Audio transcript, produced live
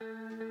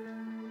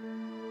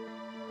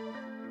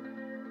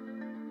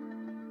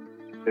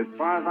As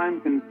far as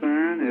I'm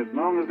concerned, as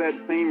long as that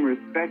same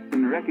respect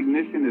and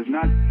recognition is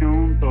not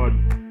shown toward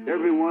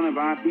every one of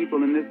our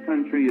people in this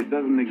country, it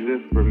doesn't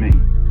exist for me.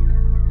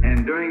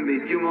 And during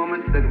the few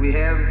moments that we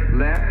have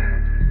left,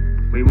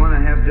 we want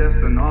to have just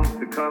an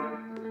off-the-cuff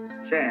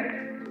chat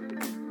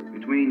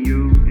between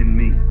you and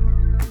me.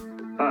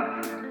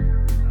 Us.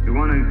 We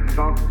want to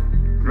talk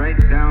right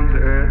down to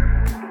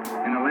earth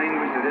in a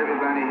language that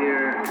everybody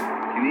here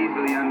can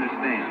easily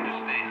understand.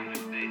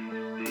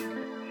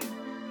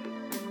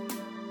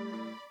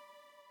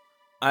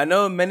 I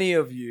know many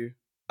of you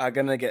are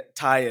going to get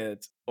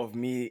tired of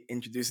me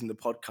introducing the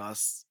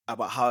podcast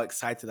about how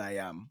excited I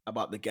am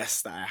about the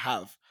guests that I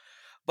have.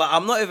 But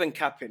I'm not even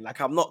capping.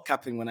 I'm not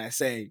capping when I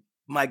say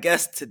my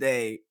guest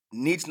today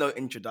needs no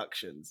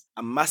introductions.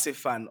 I'm a massive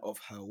fan of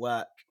her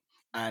work,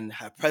 and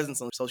her presence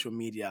on social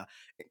media.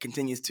 It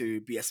continues to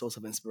be a source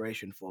of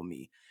inspiration for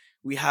me.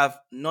 We have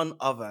none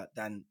other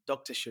than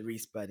Dr.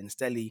 Sharice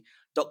Burden-Stelly,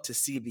 Dr.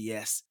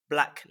 CBS,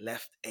 Black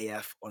Left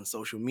AF on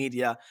social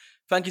media.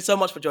 Thank you so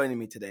much for joining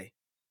me today.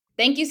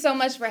 Thank you so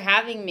much for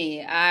having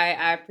me.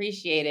 I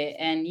appreciate it.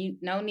 And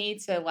no need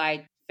to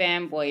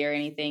fanboy or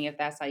anything if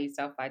that's how you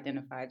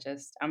self-identify.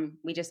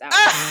 We just out.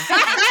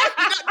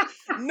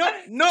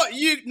 Not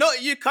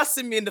you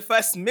cussing me in the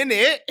first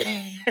minute.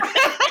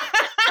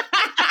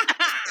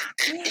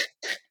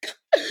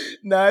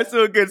 No, it's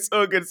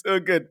all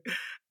good.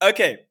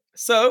 Okay,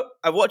 so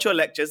I watch your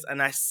lectures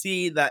and I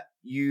see that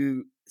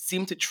you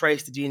seem to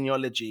trace the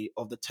genealogy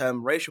of the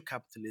term racial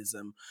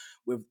capitalism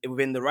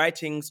within the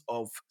writings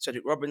of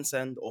Cedric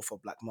Robinson, the author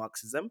of Black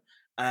Marxism,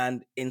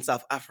 and in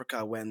South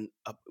Africa with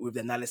the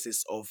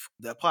analysis of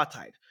the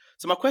apartheid.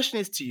 So my question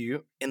is to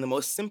you, in the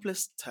most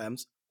simplest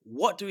terms,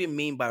 what do we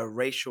mean by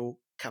racial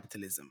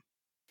capitalism?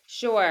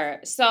 Sure.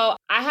 So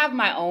I have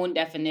my own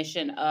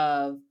definition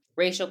of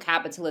racial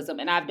capitalism,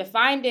 and I've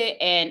defined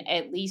it in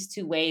at least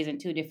two ways in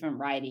two different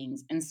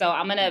writings. And so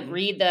I'm going to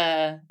read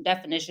the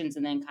definitions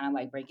and then kind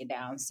of break it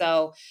down.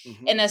 So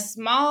in a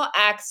Small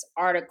Axe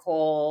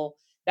article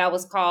that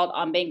was called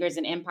On Bangers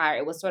and Empire,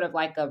 it was sort of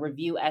like a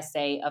review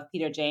essay of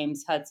Peter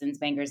James Hudson's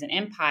Bangers and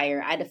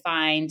Empire. I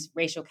defined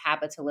racial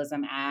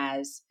capitalism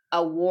as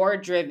a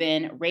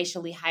war-driven,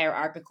 racially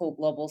hierarchical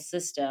global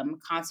system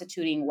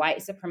constituting white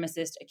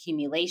supremacist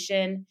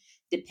accumulation,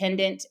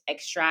 dependent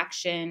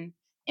extraction,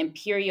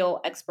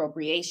 imperial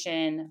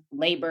expropriation,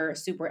 labor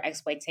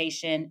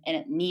super-exploitation,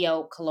 and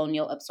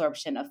neo-colonial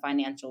absorption of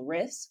financial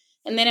risk.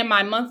 And then in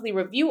my monthly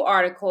review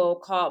article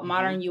called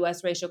Modern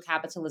U.S. Racial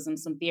Capitalism,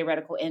 Some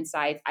Theoretical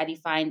Insights, I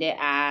defined it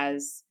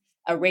as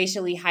a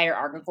racially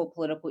hierarchical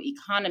political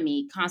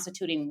economy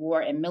constituting war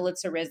and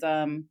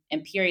militarism,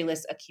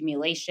 imperialist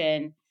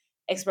accumulation,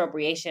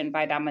 expropriation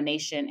by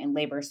domination, and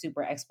labor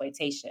super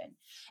exploitation.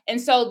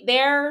 And so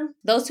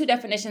those two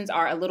definitions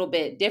are a little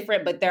bit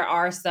different, but there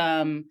are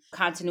some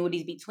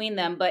continuities between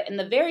them. But in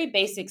the very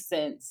basic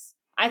sense,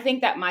 I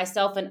think that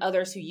myself and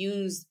others who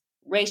use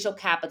racial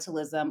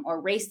capitalism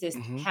or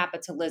racist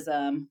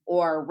capitalism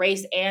or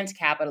race and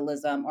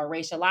capitalism or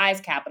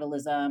racialized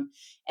capitalism,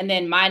 and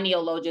then my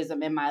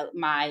neologism in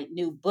my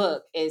new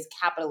book is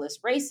capitalist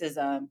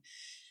racism.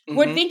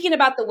 We're thinking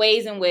about the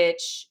ways in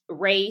which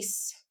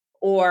race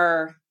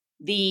or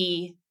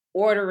the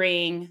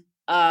ordering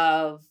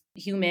of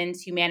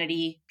humans,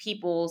 humanity,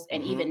 peoples,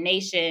 and even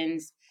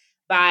nations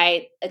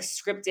by a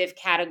descriptive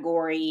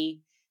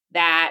category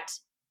that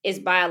is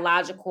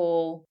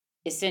biological,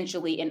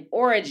 essentially in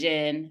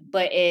origin,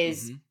 but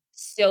is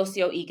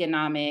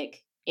socioeconomic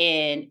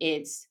in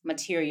its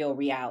material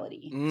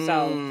reality.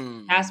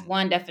 So that's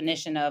one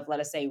definition of, let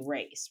us say,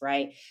 race,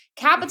 right?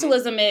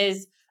 Capitalism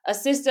is a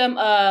system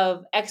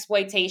of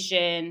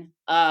exploitation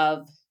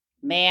of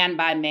man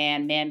by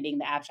man being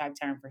the abstract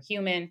term for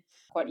human,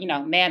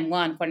 man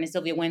one, according to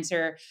Sylvia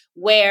Winter,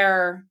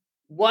 where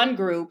one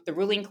group, the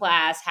ruling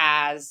class,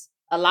 has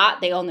a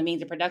lot. They own the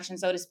means of production,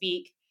 so to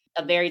speak,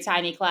 a very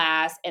tiny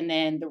class, and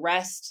then the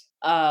rest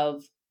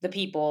of the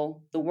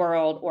people, the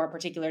world, or a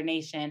particular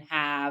nation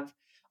have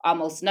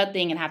almost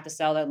nothing and have to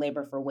sell their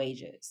labor for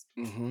wages.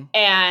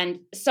 And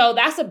so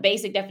that's a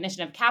basic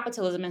definition of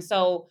capitalism. And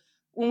so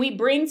when we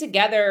bring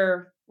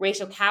together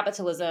racial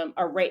capitalism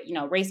or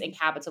race and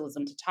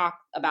capitalism to talk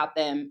about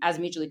them as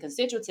mutually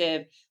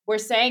constitutive, we're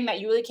saying that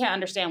you really can't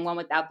understand one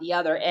without the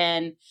other.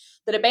 And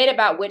the debate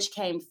about which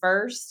came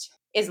first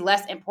is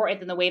less important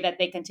than the way that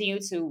they continue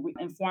to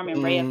inform and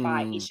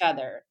reify each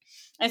other.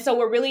 And so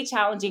we're really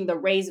challenging the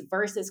race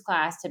versus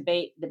class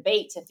debate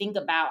to think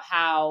about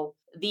how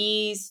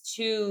these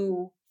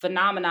two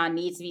phenomena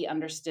need to be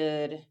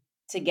understood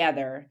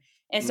together.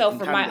 And so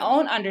for my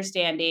own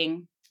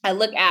understanding, I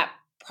look at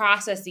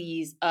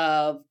processes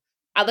of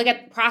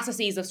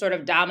sort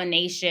of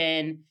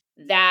domination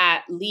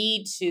that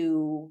lead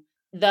to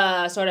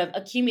the sort of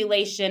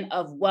accumulation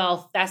of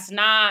wealth that's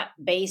not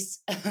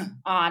based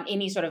on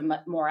any sort of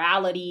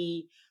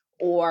morality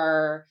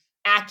or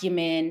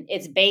acumen.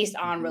 It's based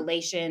on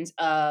relations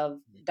of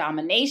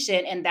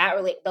domination, and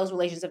those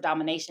relations of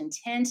domination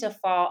tend to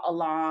fall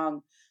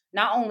along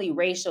not only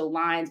racial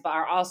lines, but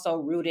are also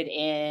rooted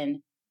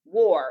in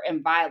war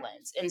and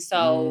violence. And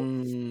so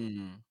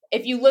Mm.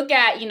 if you look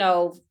at,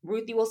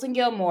 Ruthie Wilson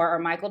Gilmore or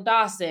Michael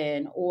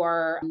Dawson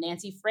or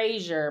Nancy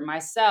Frazier,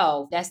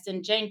 myself,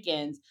 Destin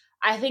Jenkins,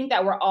 I think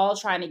that we're all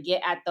trying to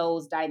get at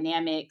those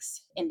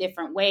dynamics in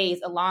different ways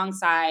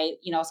alongside,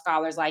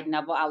 scholars like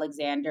Neville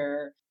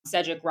Alexander,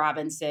 Cedric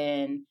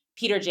Robinson,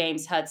 Peter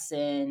James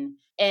Hudson,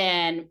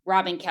 and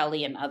Robin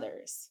Kelly and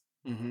others.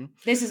 Mm-hmm.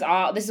 This is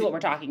what we're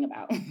talking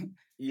about.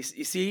 You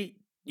see,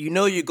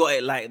 you got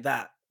it like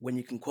that when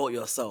you can quote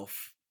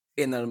yourself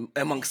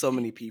among so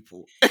many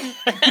people.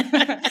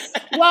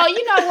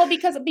 Well,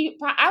 because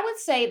I would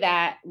say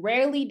that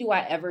rarely do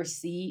I ever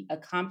see a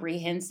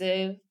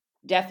comprehensive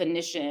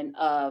definition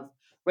of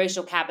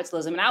racial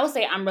capitalism. And I would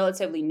say I'm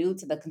relatively new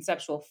to the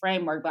conceptual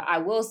framework, but I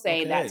will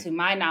say that to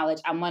my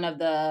knowledge, I'm one of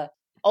the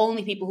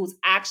only people who's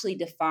actually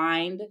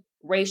defined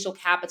racial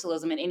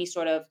capitalism in any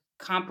sort of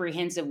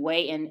comprehensive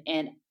way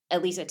and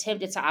at least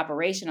attempted to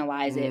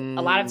operationalize it.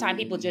 A lot of time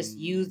people just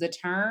use the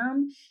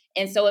term.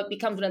 And so it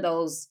becomes one of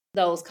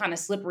those kind of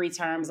slippery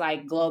terms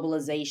like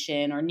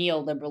globalization or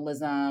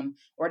neoliberalism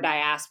or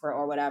diaspora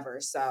or whatever.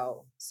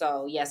 So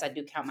yes, I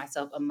do count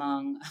myself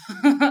among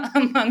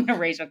among the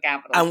racial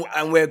capital.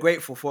 And we're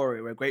grateful for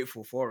it. We're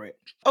grateful for it.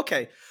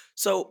 Okay,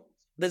 so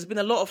there's been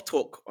a lot of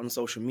talk on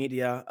social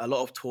media, a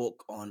lot of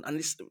talk on, and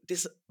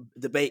this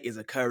debate is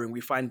occurring.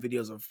 We find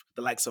videos of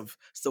the likes of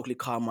Stokely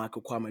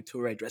Carmichael, Kwame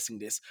Ture addressing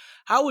this.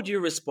 How would you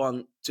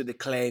respond to the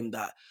claim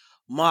that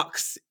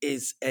Marx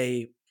is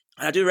and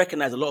I do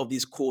recognize a lot of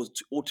these calls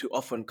all too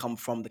often come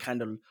from the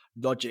kind of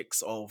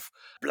logics of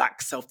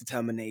Black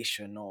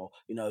self-determination or,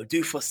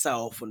 do for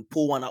self and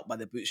pull one up by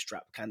the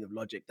bootstrap kind of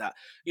logic that,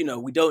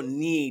 we don't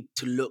need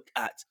to look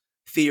at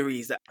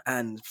theories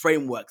and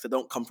frameworks that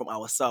don't come from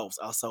ourselves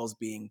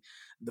being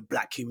the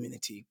Black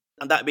community.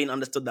 And that being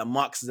understood that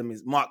Marx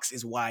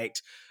is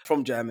white,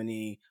 from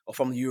Germany or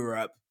from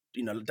Europe,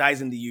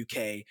 dies in the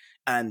UK,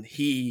 and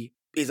he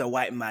is a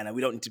white man, and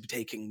we don't need to be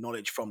taking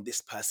knowledge from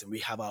this person. We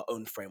have our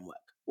own framework.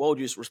 What would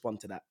you respond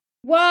to that?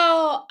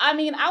 Well, I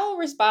mean, I will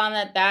respond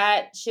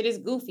that shit is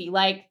goofy.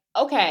 Like,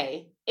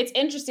 okay, it's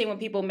interesting when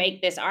people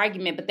make this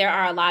argument, but there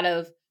are a lot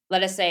of,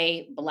 let us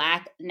say,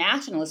 Black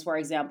nationalists, for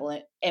example,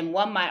 and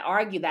one might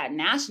argue that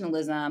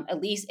nationalism,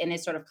 at least in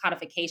its sort of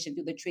codification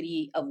through the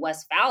Treaty of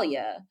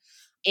Westphalia,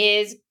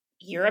 is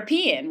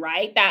European,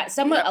 right? That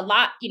a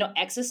lot,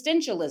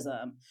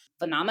 existentialism,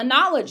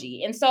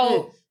 phenomenology. And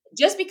so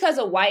just because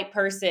a white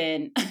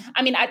person,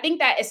 I mean, I think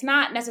that it's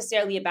not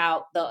necessarily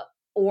about the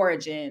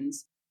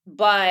origins,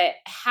 but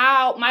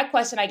my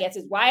question, I guess,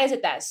 is why is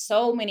it that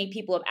so many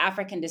people of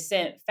African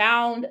descent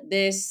found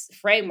this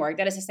framework,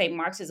 that is to say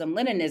Marxism,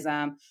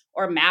 Leninism,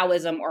 or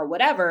Maoism, or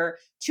whatever,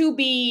 to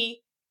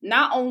be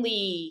not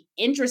only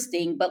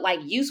interesting, but like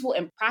useful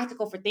and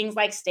practical for things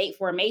like state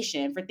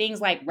formation, for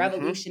things like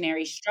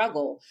revolutionary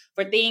struggle,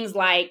 for things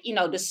like,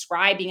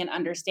 describing and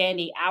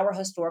understanding our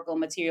historical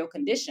material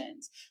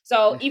conditions.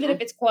 So even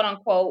if it's quote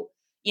unquote,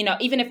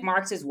 even if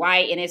Marx is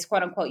white and it's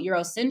quote unquote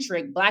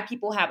Eurocentric, Black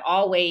people have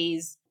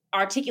always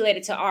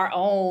articulated to our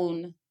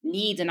own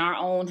needs and our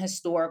own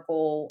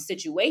historical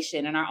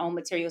situation and our own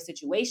material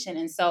situation.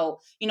 And so,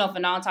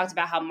 Fanon talked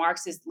about how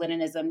Marxism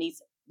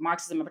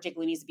in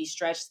particular needs to be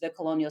stretched to the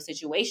colonial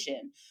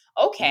situation.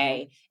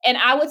 Okay. And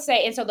I would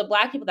say, and so the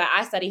Black people that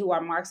I study who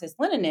are Marxist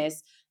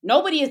Leninists,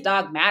 nobody is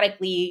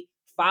dogmatically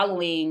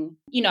following,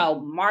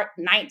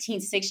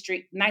 19th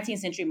century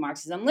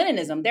Marxism,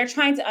 Leninism. They're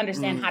trying to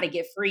understand how to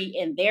get free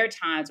in their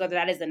times, whether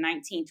that is the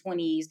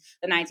 1920s,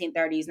 the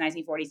 1930s,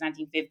 1940s,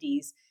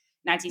 1950s,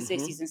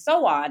 1960s, and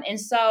so on. And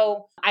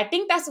so I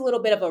think that's a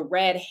little bit of a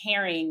red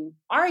herring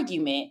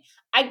argument.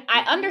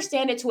 I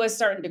understand it to a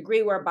certain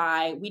degree,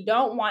 whereby we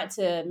don't want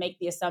to make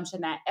the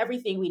assumption that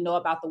everything we know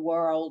about the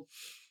world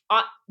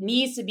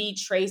needs to be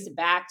traced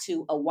back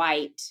to a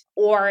white,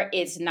 or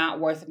it's not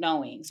worth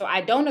knowing. So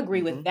I don't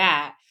agree with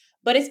that.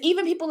 But it's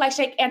even people like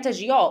Sheikh Anta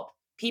Diop,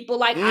 people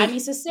like Ami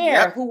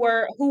Césaire, who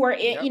were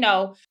in,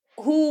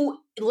 who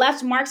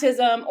left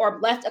Marxism or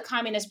left a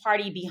communist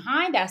party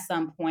behind at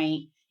some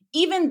point.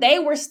 Even they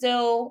were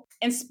still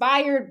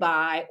inspired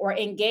by or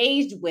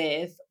engaged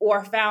with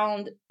or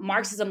found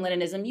Marxism,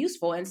 Leninism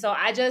useful. And so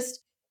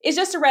it's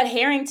just a red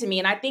herring to me.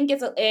 And I think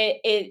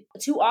it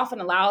too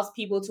often allows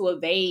people to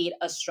evade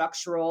a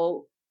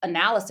structural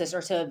analysis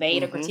or to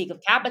evade a critique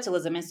of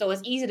capitalism. And so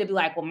it's easy to be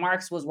like, well,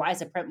 Marx was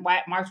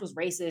Marx was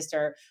racist,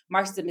 or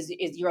Marxism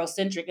is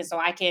Eurocentric. And so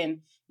I can,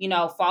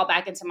 fall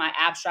back into my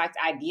abstract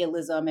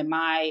idealism and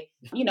my,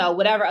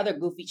 whatever other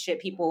goofy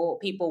shit people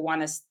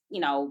want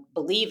to,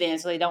 believe in,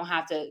 so they don't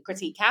have to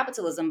critique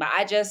capitalism. But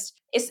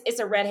it's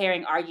a red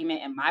herring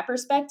argument in my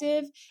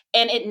perspective.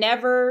 And it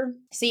never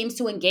seems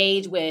to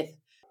engage with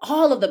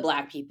all of the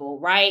Black people,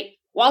 right?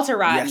 Walter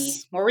Rodney,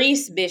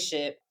 Maurice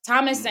Bishop,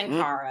 Thomas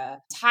Sankara,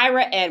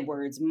 Tyra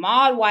Edwards,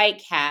 Maud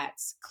White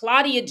Katz,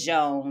 Claudia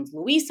Jones,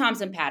 Louise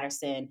Thompson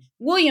Patterson,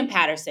 William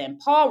Patterson,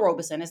 Paul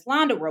Robeson,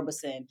 Islanda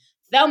Robeson,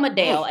 Thelma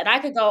Dale, and I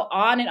could go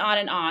on and on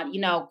and on.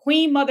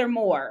 Queen Mother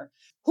Moore,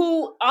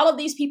 who all of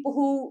these people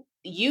who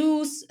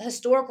use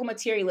historical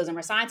materialism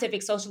or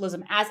scientific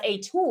socialism as a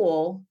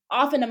tool,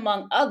 often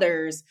among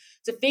others,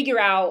 to figure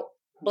out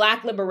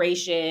Black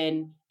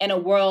liberation in a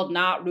world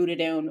not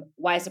rooted in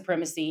white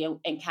supremacy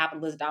and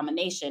capitalist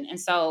domination. And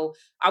so,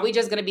 are we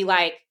just going to be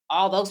like,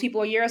 all those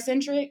people are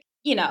Eurocentric?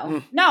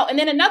 No. And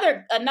then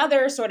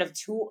another sort of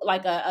tool,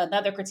 like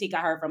another critique I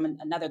heard from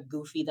another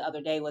goofy the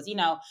other day was,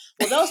 well,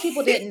 those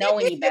people didn't know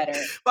any better.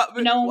 But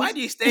why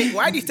do you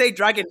stay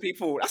dragging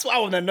people? That's what I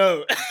want to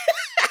know.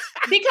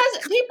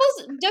 Because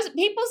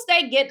people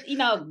stay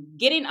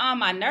getting on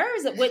my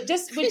nerves with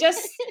just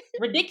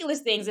ridiculous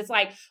things. It's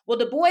like, well,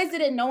 the boys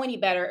didn't know any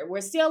better.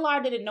 Where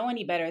CLR didn't know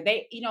any better.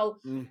 They,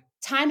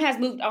 time has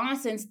moved on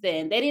since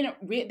then. They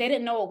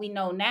didn't know what we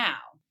know now.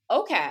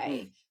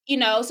 Okay.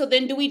 So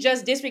then do we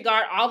just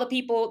disregard all the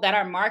people that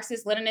are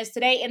Marxist, Leninists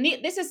today? And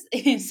this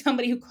is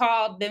somebody who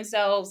called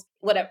themselves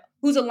whatever,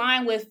 who's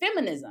aligned with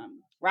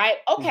feminism, right?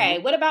 Okay.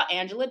 What about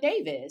Angela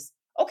Davis?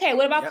 Okay,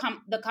 what about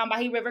the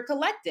Combahee River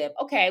Collective?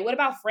 Okay, what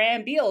about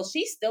Fran Beal?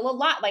 She's still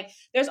alive. Like,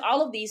 there's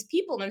all of these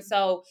people. And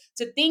so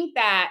to think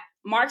that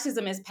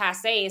Marxism is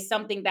passé is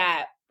something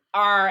that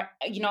our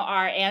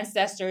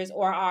ancestors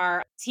or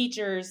our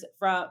teachers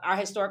from our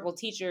historical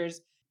teachers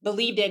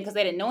believed in because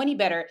they didn't know any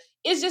better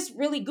is just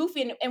really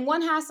goofy. And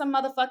one has some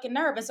motherfucking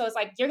nerve. And so it's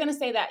like, you're going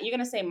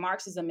to say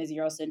Marxism is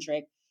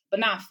Eurocentric, but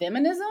not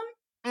feminism?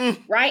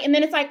 Right? And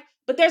then it's like,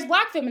 but there's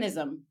Black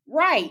feminism,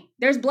 right?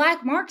 There's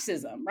Black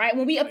Marxism, right?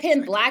 When we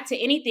append Black to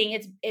anything,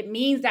 it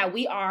means that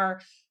we are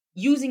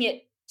using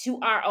it to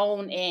our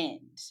own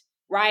end,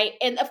 right?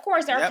 And of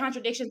course, there are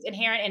contradictions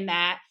inherent in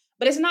that,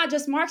 but it's not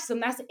just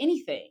Marxism. That's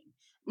anything.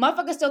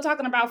 Motherfuckers still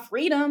talking about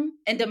freedom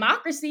and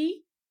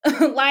democracy,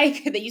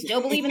 like that. You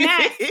still believe in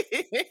that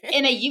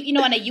in a in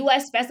a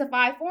U.S.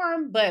 specified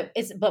form, but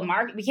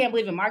we can't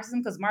believe in Marxism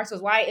because Marx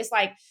was white. It's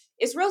like,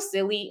 it's real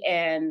silly,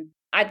 and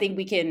I think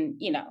we can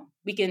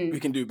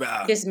do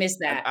better. Dismiss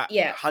that.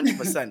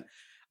 100%.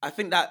 I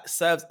think that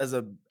serves as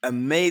an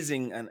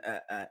amazing and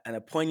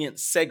a poignant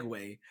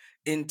segue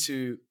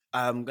into,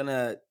 I'm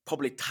gonna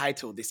probably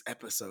title this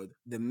episode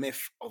 "The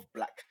Myth of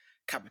Black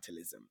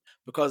Capitalism,"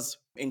 because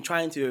in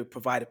trying to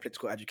provide a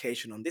political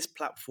education on this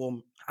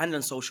platform and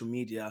on social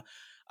media,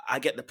 I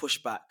get the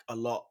pushback a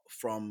lot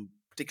from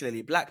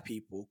particularly Black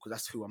people, because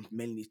that's who I'm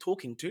mainly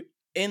talking to.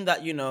 In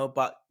that,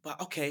 but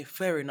okay,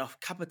 fair enough.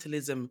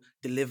 Capitalism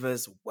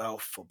delivers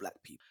wealth for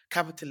Black people.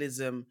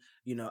 Capitalism,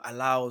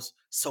 allows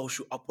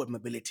social upward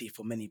mobility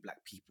for many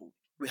Black people.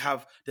 We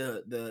have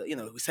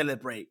we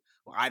celebrate,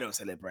 well, I don't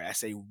celebrate, I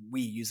say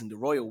we, using the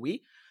royal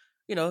we,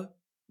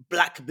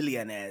 Black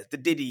billionaires, the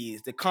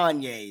Diddy's, the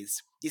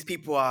Kanye's. These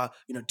people are,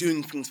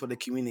 doing things for the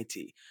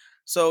community.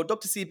 So,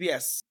 Dr.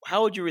 CBS,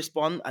 how would you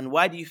respond? And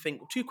why do you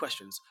think, 2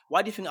 questions,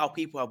 why do you think our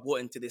people are brought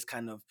into this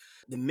kind of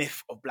the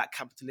myth of Black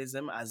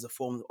capitalism as a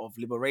form of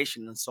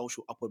liberation and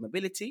social upward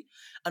mobility?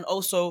 And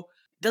also,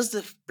 does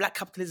the Black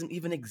capitalism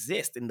even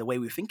exist in the way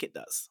we think it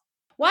does?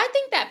 Well, I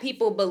think that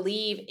people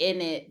believe in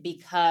it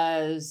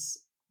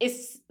because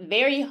it's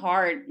very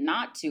hard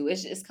not to.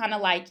 It's kind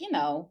of like,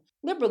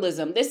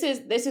 liberalism. This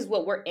is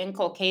what we're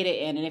inculcated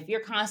in. And if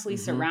you're constantly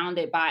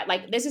surrounded by,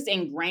 like, this is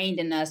ingrained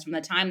in us from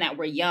the time that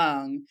we're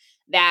young,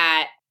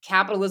 that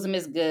capitalism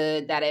is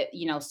good, that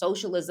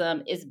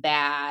socialism is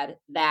bad,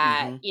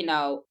 that,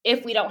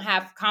 if we don't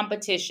have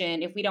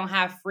competition, if we don't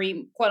have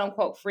free, quote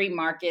unquote, free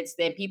markets,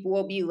 then people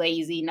will be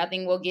lazy,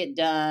 nothing will get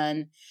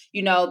done.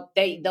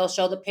 They'll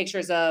show the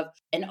pictures of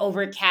an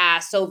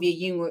overcast Soviet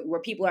Union where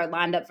people are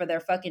lined up for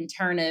their fucking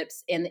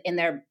turnips in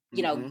their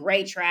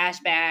gray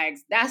trash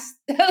bags. That's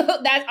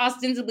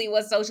ostensibly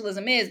what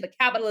socialism is, but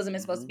capitalism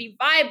is supposed to be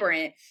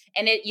vibrant.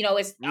 And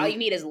it's all you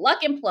need is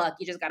luck and pluck.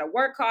 You just got to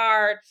work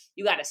hard.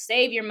 You got to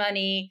save your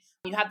money.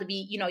 You have to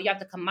be, you have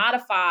to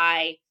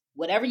commodify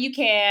whatever you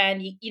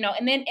can,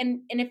 and then,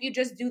 and if you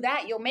just do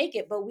that, you'll make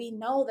it. But we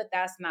know that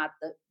that's not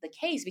the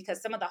case,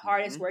 because some of the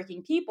hardest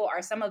working people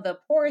are some of the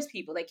poorest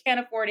people. They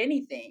can't afford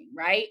anything,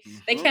 right?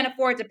 They can't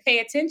afford to pay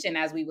attention,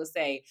 as we would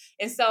say.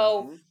 And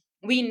so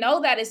we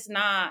know that it's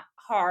not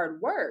hard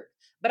work.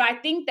 But I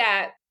think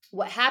that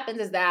what happens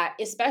is that,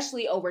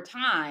 especially over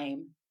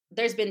time,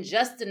 there's been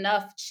just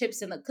enough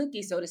chips in the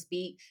cookie, so to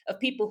speak, of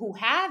people who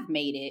have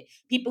made it,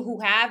 people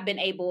who have been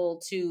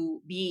able to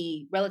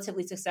be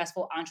relatively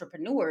successful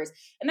entrepreneurs.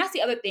 And that's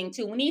the other thing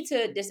too. We need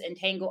to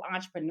disentangle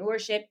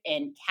entrepreneurship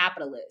and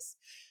capitalists.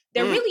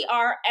 There really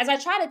are, as I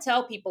try to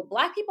tell people,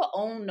 Black people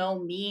own no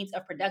means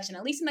of production,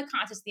 at least in the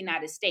context of the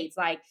United States.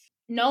 Like,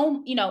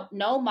 no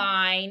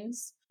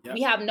mines. Yep.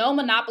 We have no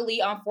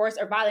monopoly on force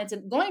or violence.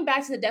 And going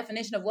back to the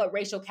definition of what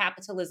racial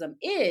capitalism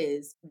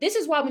is, this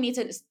is why we need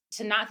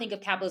to not think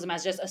of capitalism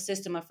as just a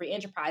system of free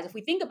enterprise. If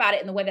we think about it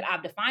in the way that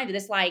I've defined it,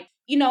 it's like,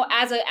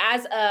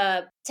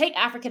 take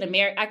African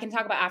American. I can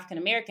talk about African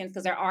Americans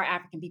because there are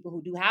African people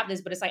who do have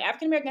this, but it's like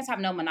African Americans have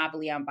no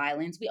monopoly on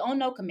violence. We own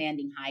no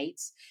commanding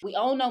heights. We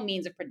own no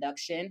means of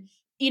production.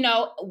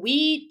 So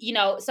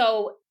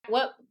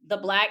what the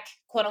Black,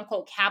 quote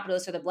unquote,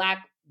 capitalists or the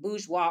Black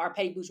bourgeois or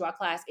petty bourgeois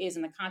class is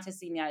in the context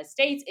of the United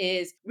States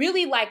is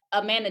really like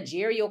a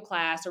managerial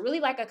class or really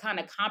like a kind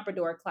of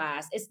comprador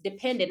class. It's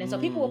dependent. And so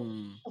people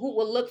who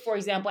will look, for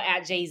example,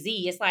 at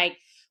Jay-Z, it's like,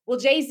 well,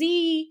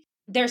 Jay-Z,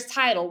 there's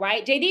title,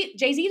 right?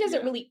 Jay-Z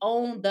doesn't really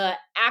own the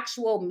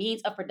actual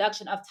means of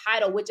production of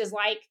title, which is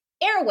like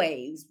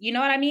airwaves. You know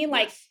what I mean?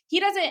 Like he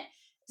doesn't.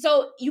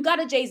 So you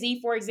got a Jay-Z,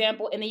 for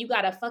example, and then you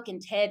got a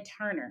fucking Ted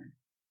Turner,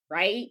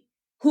 right?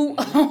 Who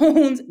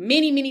owns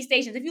many, many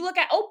stations. If you look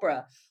at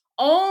Oprah,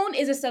 OWN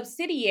is a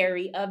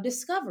subsidiary of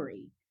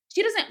Discovery.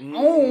 She doesn't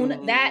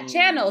own that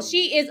channel.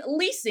 She is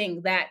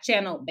leasing that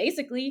channel,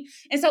 basically.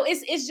 And so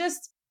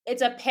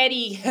it's a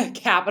petty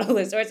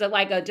capitalist, or it's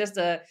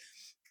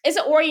it's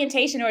an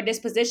orientation or a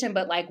disposition,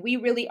 but like we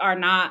really are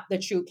not the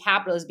true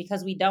capitalists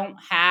because we don't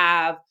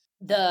have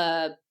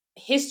the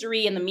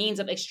history and the means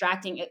of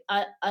extracting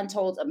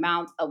untold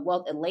amounts of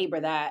wealth and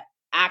labor that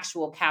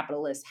actual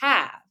capitalists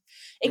have.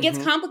 It gets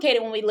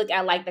complicated when we look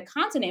at like the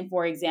continent,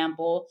 for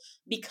example,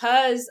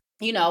 because,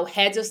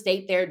 heads of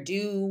state there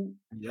do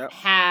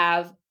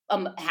have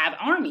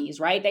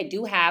armies, right? They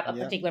do have a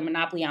particular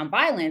monopoly on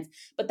violence,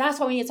 but that's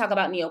why we need to talk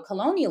about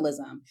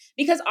neocolonialism,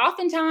 because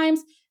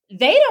oftentimes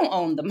they don't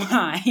own the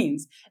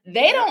mines.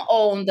 They don't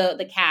own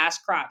the cash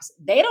crops.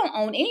 They don't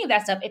own any of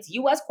that stuff. It's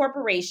U.S.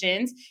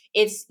 corporations.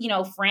 It's,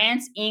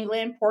 France,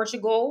 England,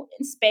 Portugal,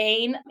 and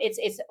Spain.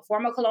 It's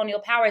former colonial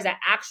powers that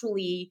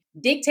actually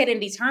dictate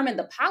and determine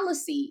the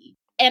policy.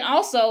 And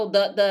also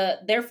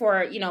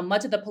therefore,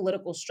 much of the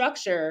political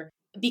structure,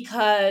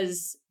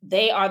 because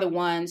they are the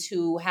ones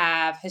who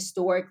have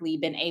historically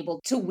been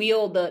able to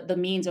wield the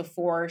means of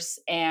force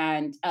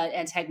and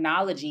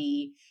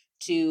technology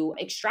to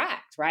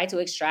extract, right? To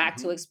extract,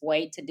 to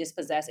exploit, to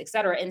dispossess, et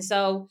cetera. And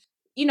so,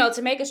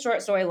 to make a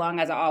short story long,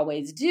 as I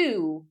always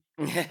do,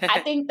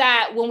 I think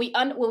that when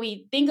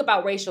we think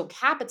about racial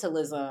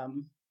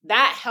capitalism,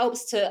 that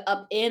helps to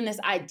upend this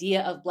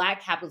idea of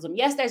Black capitalism.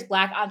 Yes, there's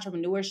Black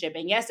entrepreneurship,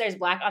 and yes, there's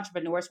Black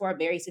entrepreneurs who are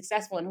very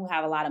successful and who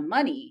have a lot of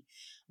money.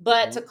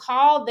 But to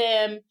call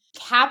them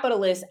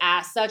capitalists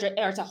as such,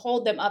 or to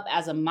hold them up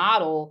as a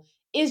model,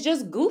 is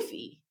just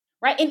goofy.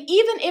 Right. And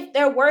even if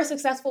there were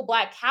successful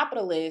Black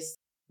capitalists,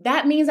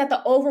 that means that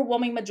the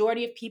overwhelming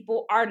majority of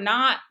people are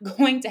not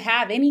going to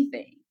have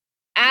anything.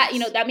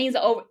 That means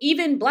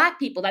even Black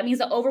people, that means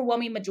the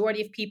overwhelming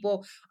majority of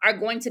people are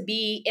going to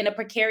be in a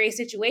precarious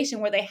situation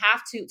where they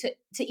have to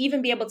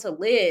even be able to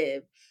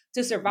live,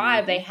 to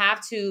survive, they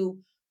have to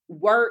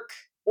work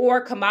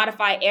or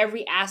commodify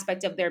every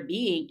aspect of their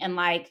being. And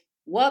like,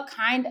 what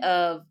kind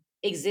of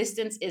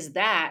existence is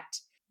that,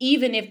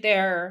 even if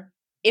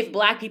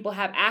Black people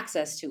have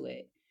access to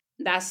it?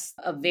 That's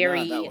a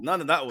very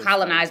none of that was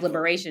colonized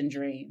liberation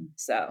dream.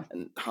 So,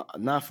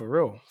 for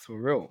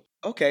real.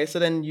 Okay, so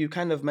then you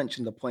kind of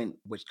mentioned the point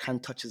which kind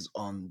of touches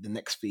on the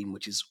next theme,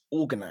 which is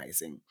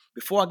organizing.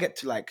 Before I get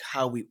to like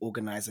how we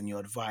organize and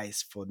your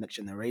advice for next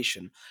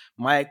generation,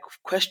 my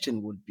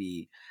question would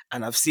be,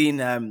 and I've seen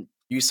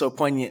you so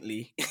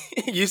poignantly,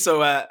 you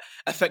so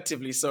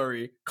effectively,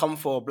 come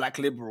for Black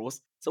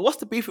liberals. So what's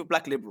the beef with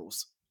Black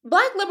liberals?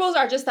 Black liberals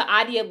are just the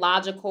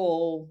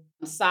ideological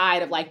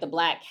side of like the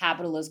Black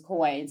capitalist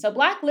coin. So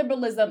Black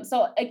liberalism.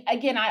 So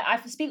again,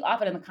 I speak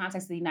often in the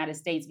context of the United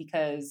States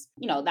because,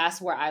 that's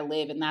where I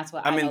live and that's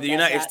what I mean. know The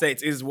United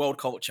States is world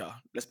culture.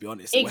 Let's be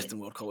honest, Western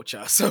world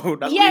culture. So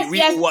that's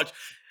we all watch.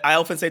 I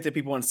often say to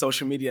people on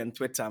social media and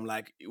Twitter, I'm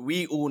like,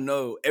 we all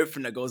know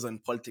everything that goes on in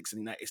politics in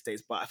the United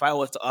States. But if I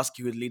was to ask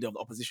you who the leader of the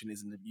opposition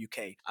is in the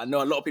UK, I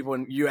know a lot of people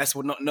in the US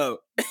would not know.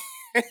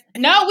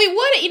 No, we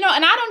wouldn't,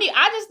 and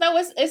I just know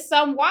it's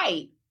some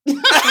white who's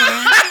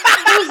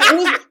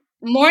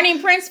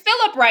mourning Prince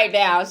Philip right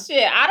now.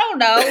 Shit, I don't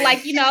know.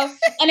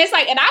 And it's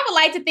like, and I would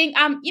like to think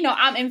I'm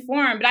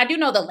informed, but I do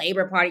know the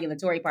Labor Party and the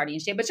Tory Party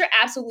and shit, but you're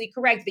absolutely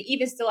correct. But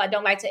even still, I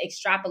don't like to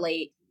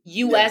extrapolate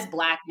US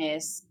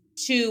Blackness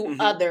to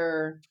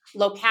other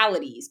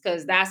localities,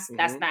 because that's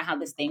not how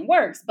this thing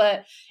works.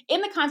 But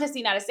in the context of the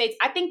United States,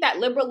 I think that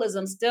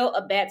liberalism still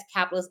abets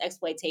capitalist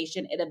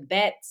exploitation. It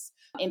abets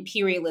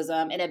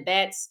imperialism, and it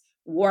abets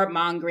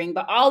warmongering,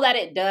 but all that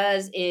it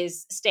does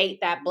is state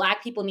that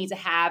Black people need to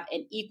have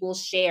an equal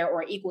share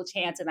or equal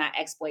chance in that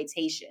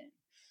exploitation.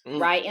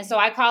 Right. And so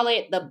I call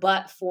it the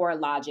but for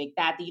logic,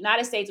 that the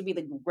United States would be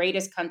the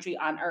greatest country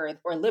on earth,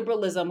 or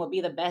liberalism would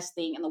be the best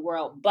thing in the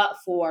world, but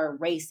for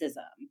racism,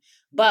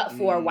 but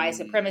for white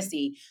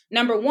supremacy.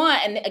 Number one,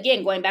 and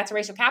again, going back to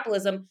racial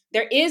capitalism,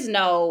 there is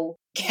no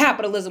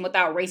capitalism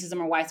without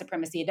racism or white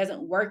supremacy. It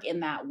doesn't work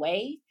in that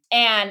way.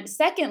 And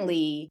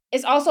secondly,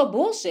 it's also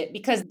bullshit,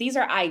 because these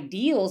are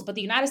ideals, but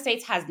the United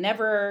States has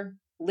never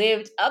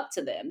lived up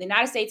to them. The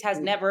United States has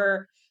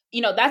never,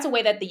 that's a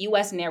way that the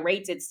U.S.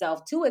 narrates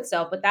itself to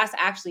itself, but that's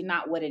actually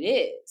not what it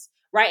is,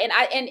 right?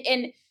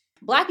 And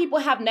Black people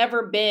have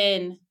never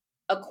been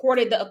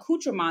accorded the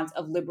accoutrements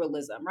of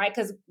liberalism, right?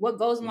 Because what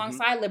goes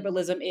alongside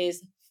liberalism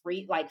is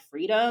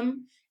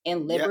freedom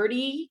and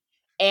liberty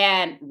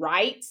and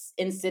rights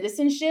and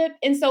citizenship.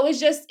 And so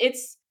it's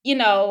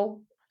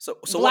So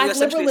what you're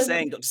essentially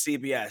saying, Dr.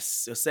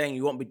 CBS, you're saying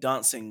you won't be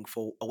dancing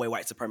for away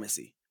white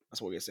supremacy.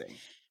 That's what you're saying.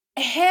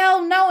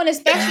 Hell no, and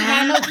especially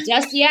not in those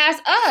dusty ass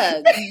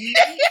Uggs.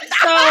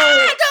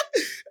 So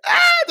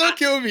don't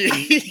kill me.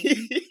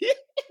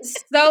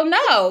 So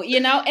no,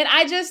 and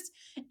I just,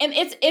 and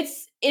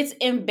it's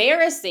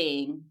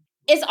embarrassing.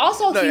 It's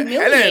also No, hella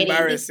humiliating.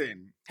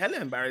 Hella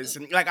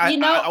embarrassing. Like You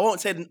know, I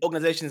won't say the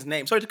organization's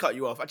name. Sorry to cut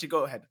you off. Actually,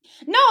 go ahead.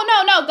 no,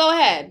 go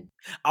ahead.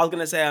 I was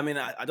gonna say. I mean,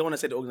 I don't want to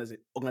say the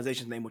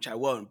organization's name, which I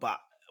won't. But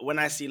when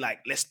I see like,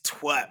 let's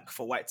twerk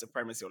for white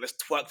supremacy or let's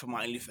twerk for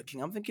Martin Luther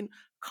King, I'm thinking,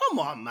 come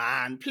on,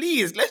 man,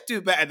 please, let's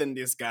do better than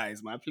this,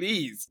 guys, man,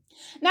 please.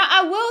 Now,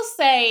 I will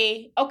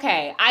say,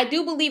 okay, I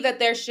do believe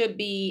that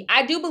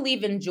I do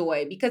believe in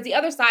joy, because the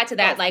other side to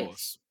that, like,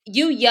 Course.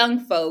 you young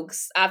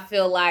folks, I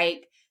feel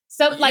like,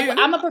 like,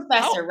 I'm a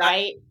professor,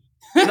 right?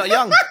 You're not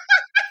young.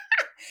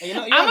 You're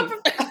not young.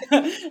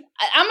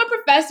 I'm a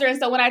professor, and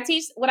so what I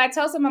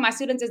tell some of my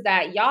students is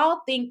that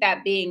y'all think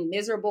that being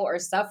miserable or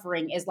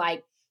suffering is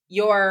like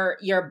your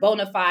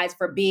bona fides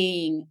for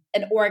being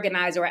an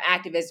organizer or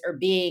activist or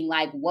being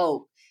like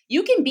woke.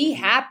 You can be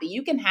happy,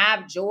 you can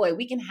have joy,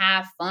 we can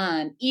have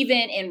fun,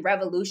 even in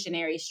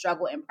revolutionary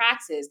struggle and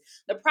praxis.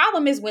 The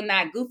problem is when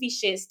that goofy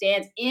shit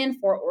stands in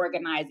for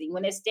organizing,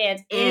 when it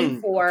stands in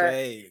for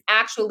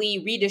actual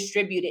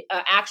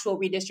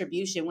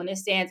redistribution, when it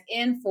stands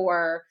in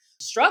for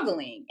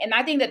struggling. And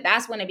I think that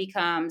that's when it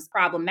becomes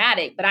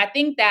problematic. But I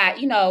think that,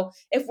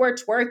 if we're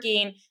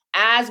twerking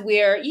as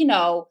we're,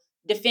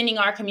 defending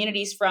our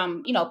communities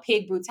from,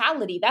 pig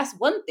brutality, that's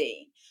one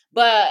thing.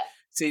 But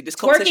see, this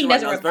twerking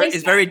doesn't replace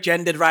it's very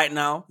gendered right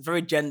now. It's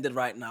very gendered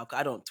right now.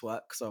 I don't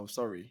twerk, so I'm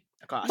sorry.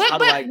 But some of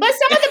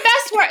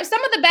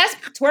the best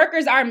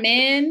twerkers are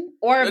men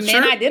or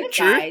men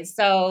identified.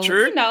 So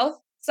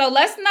so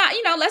let's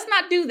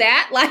not do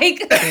that. Like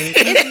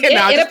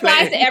it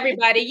applies to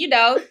everybody.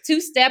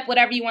 Two-step,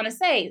 whatever you want to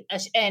say.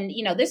 And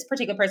this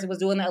particular person was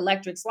doing the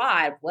electric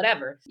slide,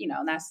 whatever.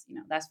 That's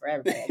for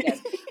everybody, I guess.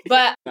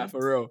 But not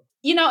for real.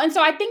 And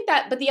so I think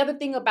that. But the other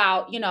thing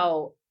about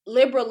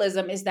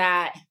liberalism is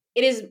that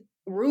it is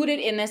rooted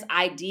in this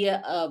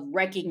idea of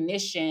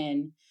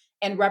recognition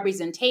and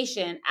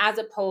representation, as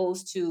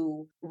opposed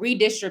to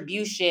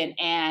redistribution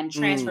and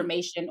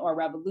transformation or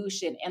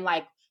revolution. And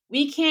like,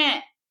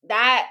 representation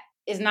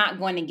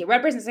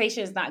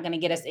is not going to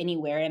get us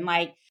anywhere. And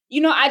like,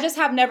 I just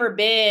have never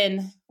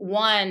been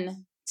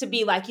one to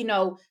be like,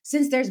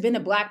 since there's been a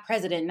Black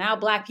president, now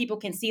Black people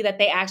can see that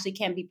they actually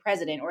can be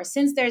president. Or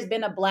since there's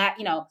been a Black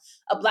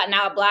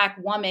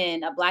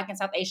woman, a Black and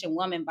South Asian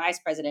woman vice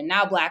president,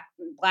 now Black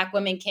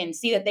women can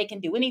see that they can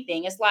do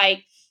anything. It's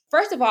like,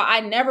 first of all,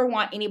 I never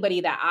want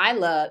anybody that I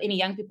love, any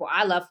young people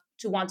I love,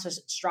 to want to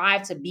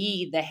strive to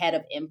be the head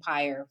of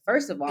empire,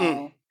 first of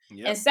all.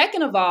 Yep. And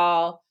second of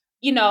all,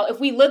 if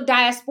we look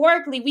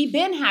diasporically, we've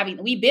been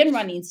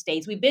running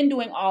states, we've been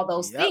doing all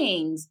those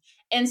things.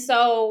 And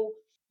so,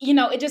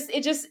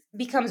 it just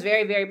becomes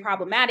very, very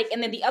problematic.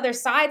 And then the other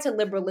side to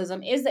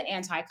liberalism is the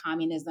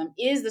anti-communism,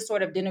 is the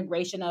sort of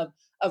denigration of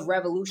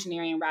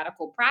revolutionary and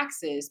radical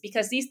praxis,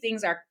 because these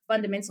things are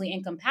fundamentally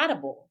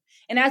incompatible.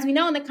 And as we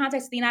know, in the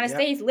context of the United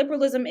States,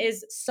 liberalism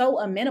is so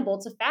amenable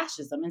to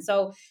fascism. And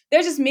so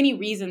there's just many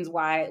reasons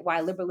why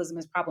liberalism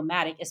is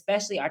problematic,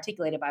 especially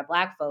articulated by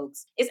Black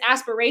folks. It's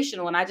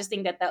aspirational, and I just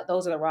think that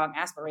those are the wrong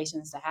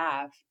aspirations to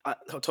have.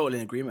 Totally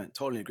in agreement.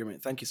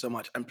 Thank you so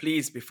much. And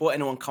please, before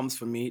anyone comes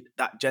for me,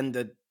 that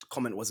gendered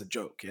comment was a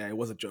joke. Yeah, it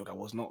was a joke. I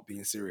was not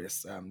being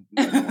serious.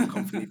 Anyone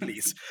come for me,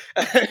 please.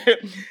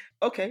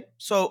 Okay,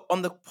 so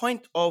on the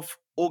point of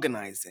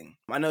organizing,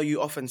 I know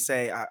you often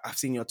say, I've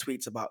seen your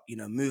tweets about,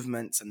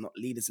 movements and not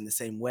leaders in the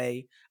same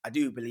way. I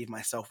do believe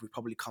myself, we've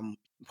probably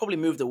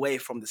moved away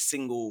from the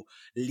single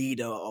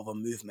leader of a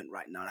movement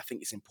right now. And I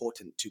think it's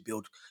important to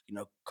build,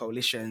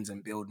 coalitions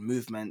and build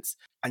movements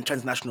and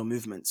transnational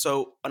movements.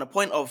 So on a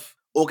point of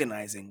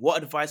organizing,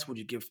 what advice would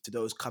you give to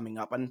those coming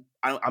up, and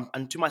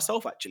to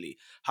myself actually?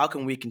 How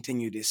can we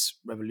continue this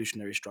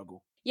revolutionary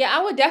struggle? Yeah,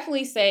 I would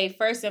definitely say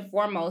first and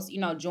foremost,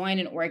 join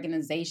an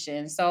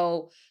organization.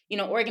 So,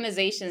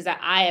 organizations that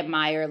I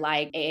admire,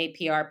 like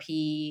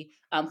AAPRP,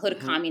 Hood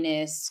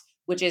Communist,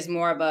 which is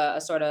more of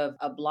a sort of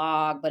a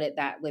blog, but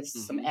with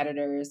some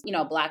editors,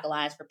 Black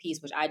Alliance for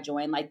Peace, which I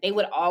joined. Like, they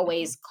would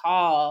always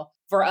call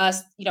for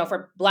us,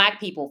 for Black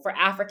people, for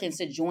Africans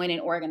to join an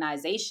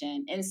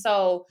organization. And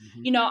so,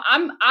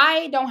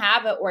 I don't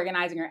have an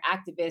organizing or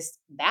activist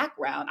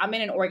background. I'm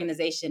in an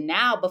organization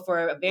now, but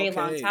for a very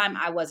long time,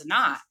 I was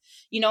not,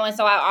 and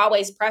so I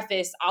always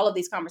preface all of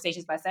these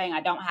conversations by saying I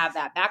don't have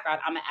that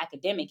background. I'm an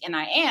academic, and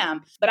I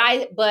am, but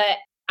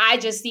I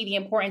just see the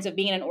importance of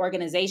being in an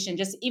organization,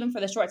 just even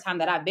for the short time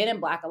that I've been in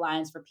Black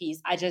Alliance for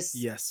Peace.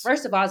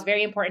 First of all, it's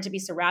very important to be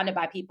surrounded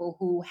by people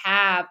who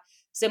have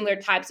similar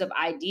types of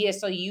ideas,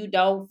 so you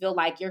don't feel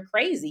like you're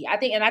crazy. I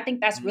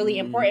think that's really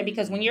important,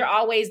 because when you're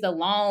always the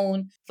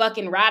lone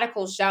fucking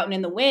radical shouting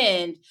in the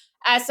wind,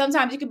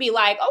 sometimes you could be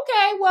like,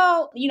 okay,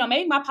 well,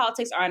 maybe my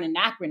politics are an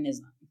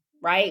anachronism,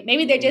 right?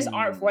 Maybe they just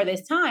aren't for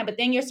this time. But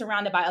then you're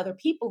surrounded by other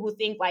people who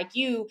think like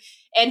you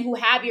and who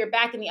have your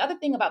back. And the other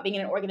thing about being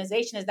in an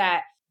organization is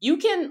that you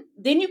can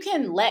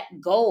let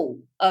go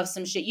of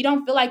some shit. You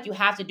don't feel like you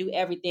have to do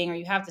everything or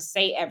you have to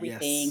say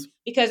everything Yes.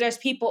 because there's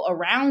people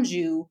around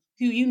you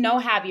who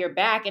have your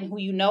back and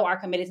who are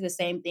committed to the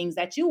same things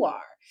that you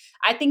are.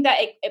 I think that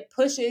it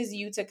pushes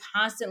you to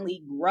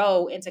constantly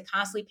grow and to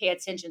constantly pay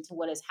attention to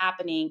what is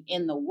happening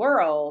in the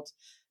world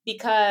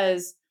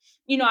because,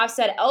 I've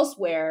said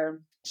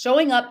elsewhere,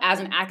 showing up as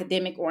an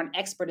academic or an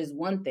expert is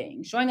one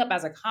thing. Showing up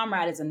as a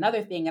comrade is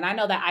another thing. And I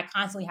know that I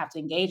constantly have to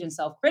engage in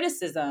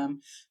self-criticism,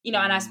 and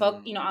I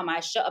spoke, on my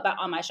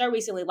show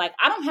recently, like,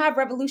 I don't have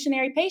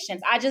revolutionary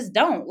patience. I just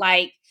don't.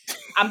 Like,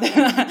 I'm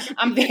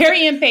I'm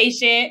very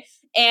impatient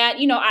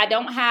and, I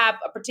don't have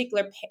a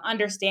particular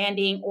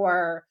understanding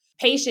or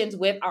patience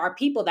with our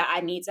people that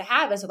I need to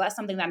have. And so that's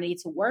something that I need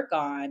to work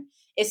on,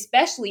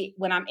 especially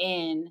when I'm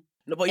in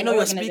No, but an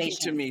you're speaking to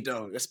organization. me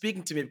though. You're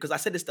speaking to me because I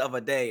said this the other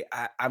day.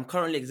 I'm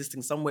currently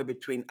existing somewhere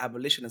between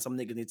abolition and some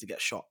niggas need to get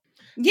shot.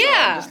 So I'm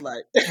Yeah. just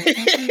like,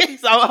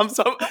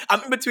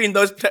 I'm in between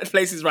those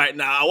places right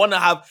now. I want to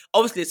have,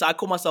 obviously, so I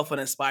call myself an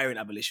aspiring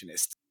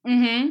abolitionist.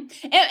 Mm-hmm.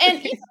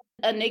 And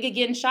a nigga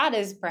getting shot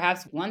is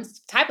perhaps one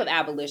type of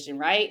abolition,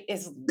 right?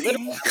 It's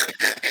literal.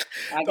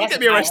 I Don't guess get it's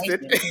me arrested.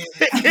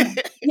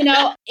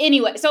 violation.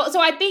 Anyway, so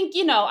I think,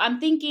 I'm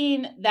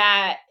thinking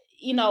that,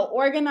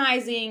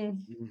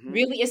 organizing Mhm.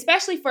 really,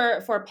 especially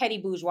for petty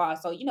bourgeois.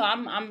 So,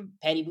 I'm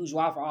petty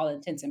bourgeois for all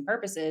intents and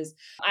purposes,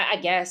 I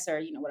guess,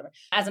 or, whatever,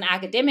 as an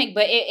academic,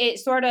 but it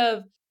sort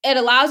of, it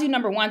allows you,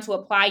 number one, to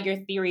apply your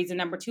theories, and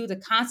number two, to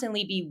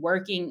constantly be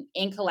working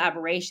in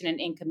collaboration and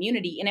in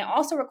community. And it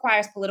also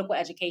requires political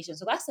education.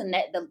 So that's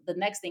the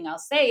next thing I'll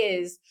say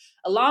is,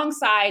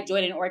 alongside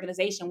joining an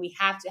organization, we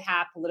have to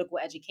have political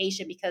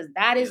education because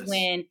that is Yes.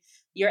 when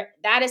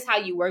that is how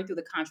you work through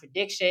the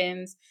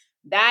contradictions.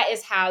 That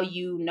is how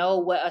you know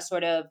what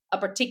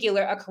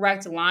a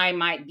correct line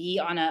might be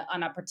on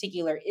a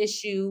particular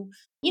issue.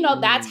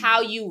 That's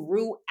how you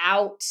root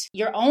out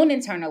your own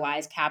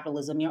internalized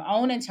capitalism, your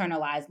own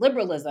internalized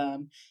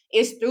liberalism,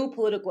 is through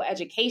political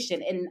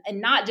education,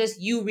 and not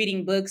just you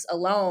reading books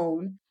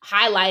alone,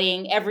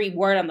 highlighting every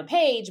word on the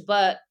page,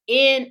 but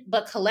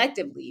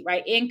collectively,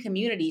 right? In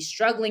community,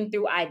 struggling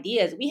through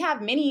ideas. We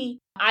have many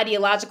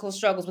ideological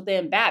struggles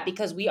within BAT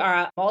because we are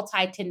a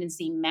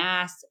multi-tendency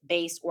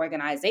mass-based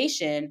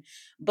organization.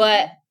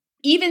 But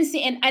even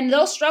seeing, and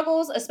those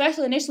struggles,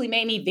 especially initially,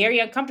 made me very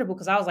uncomfortable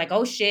because I was like,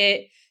 oh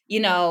shit,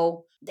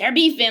 they're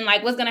beefing,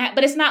 like, what's gonna happen?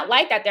 But it's not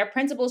like that. They're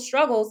principal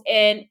struggles.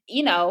 And,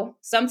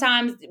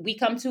 sometimes we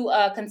come to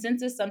a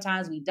consensus,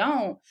 sometimes we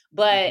don't.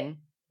 But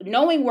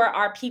knowing where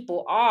our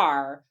people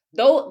are,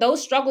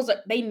 those struggles,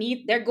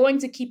 they're going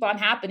to keep on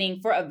happening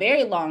for a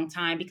very long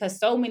time because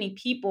so many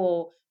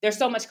people, there's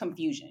so much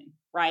confusion,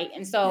 right?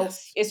 And so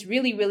Yes. it's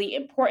really, really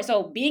important.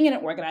 So being in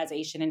an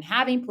organization and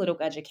having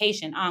political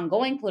education,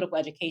 ongoing political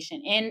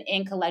education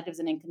in collectives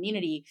and in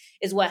community,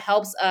 is what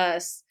helps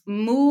us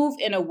move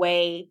in a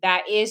way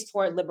that is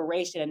toward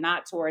liberation and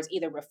not towards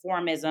either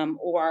reformism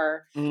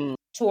or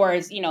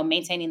towards,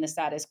 maintaining the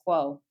status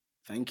quo.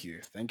 Thank you.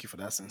 Thank you for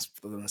that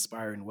for the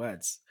inspiring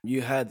words.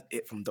 You heard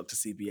it from Dr.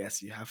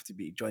 CBS. You have to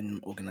be joining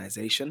an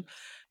organization.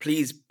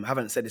 Please, I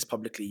haven't said this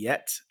publicly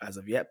yet, as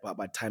of yet, but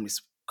by the time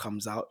this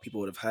comes out,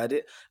 people would have heard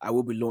it. I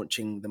will be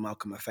launching the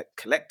Malcolm Effect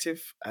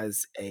Collective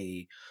as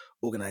a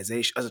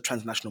organization, as a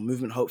transnational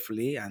movement,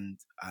 hopefully, and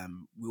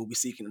we will be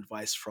seeking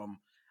advice from,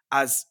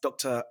 as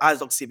Dr.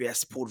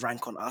 CBS poured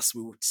rank on us,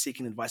 we will be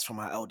seeking advice from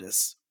our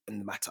elders in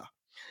the matter.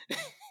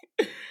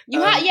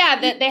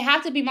 They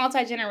have to be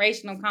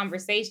multi-generational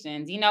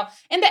conversations,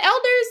 and the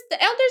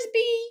elders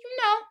be,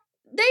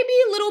 they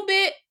be a little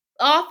bit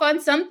off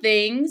on some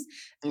things.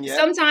 Yeah.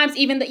 Sometimes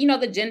even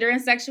the gender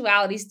and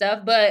sexuality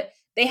stuff, but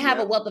they have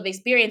a wealth of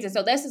experience. And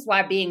so this is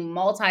why being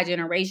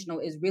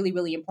multi-generational is really,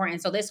 really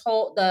important. So this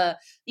whole, the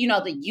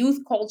youth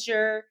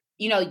culture,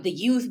 the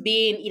youth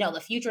being,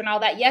 the future and all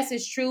that. Yes,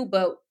 it's true,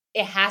 but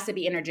it has to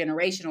be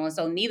intergenerational. And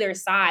so neither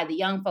side, the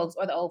young folks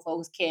or the old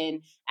folks, can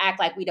act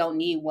like we don't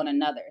need one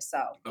another.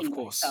 So Of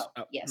course.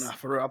 yes. No,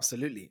 for real,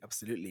 absolutely.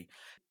 Absolutely.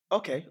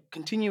 Okay,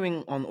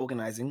 continuing on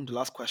organizing, the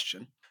last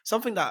question.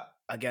 Something that,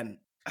 again,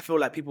 I feel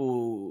like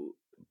people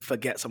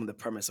forget some of the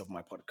premise of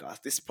my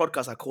podcast. This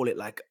podcast, I call it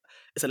like,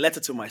 it's a letter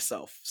to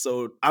myself.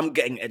 So I'm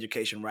getting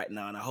education right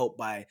now, and I hope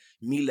by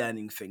me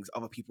learning things,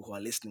 other people who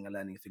are listening are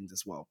learning things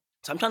as well.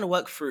 So I'm trying to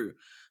work through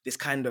this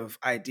kind of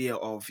idea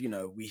of,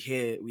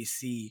 we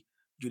see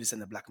Judas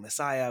and the Black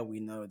Messiah. We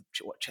know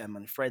what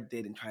Chairman Fred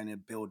did in trying to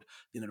build,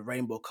 the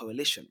Rainbow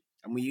Coalition.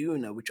 And we,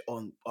 which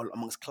on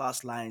amongst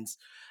class lines,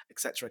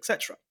 etc.,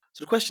 etc.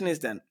 So the question is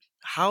then,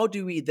 how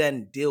do we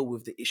then deal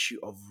with the issue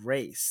of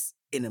race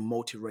in a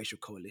multiracial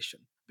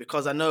coalition?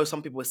 Because I know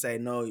some people say,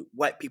 no,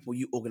 white people,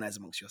 you organize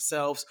amongst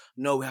yourselves.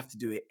 No, we have to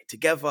do it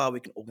together. We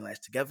can organize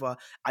together.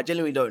 I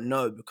genuinely don't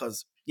know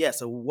because,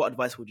 so what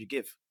advice would you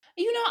give?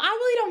 I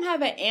really don't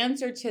have an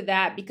answer to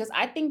that because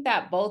I think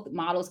that both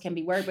models can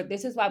be worked, but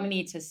this is why we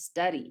need to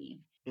study.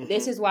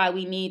 This is why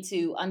we need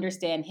to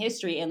understand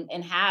history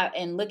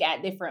and look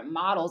at different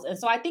models. And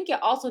so I think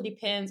it also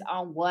depends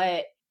on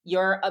what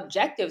your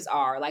objectives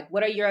are. Like,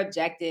 what are your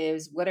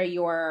objectives? What are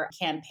your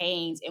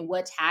campaigns? And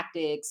what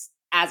tactics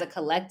as a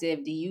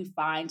collective do you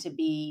find to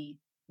be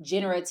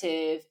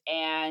generative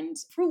and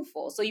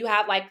fruitful? So you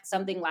have like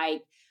something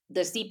like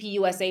the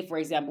CPUSA, for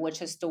example, which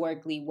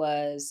historically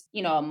was, a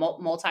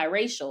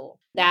multiracial,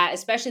 that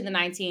especially in the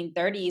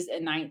 1930s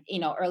and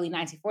early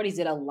 1940s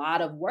did a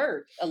lot of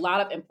work, a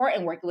lot of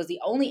important work. It was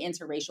the only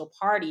interracial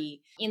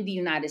party in the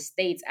United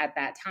States at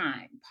that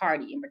time,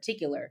 party in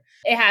particular.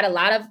 It had a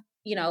lot of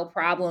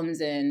problems,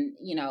 and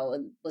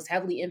was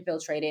heavily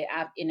infiltrated,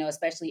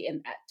 especially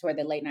toward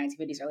the late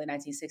 1950s, early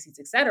 1960s,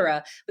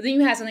 etc. But then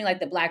you have something like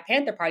the Black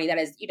Panther Party, that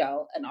is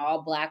an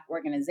all Black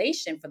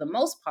organization for the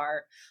most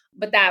part,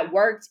 but that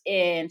worked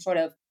in sort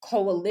of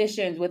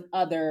coalitions with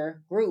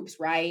other groups,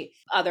 right?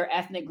 Other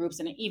ethnic groups,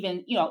 and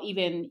even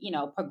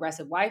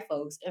progressive white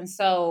folks. And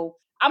so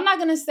I'm not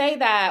going to say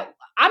that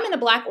I'm in a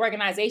Black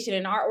organization,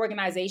 and our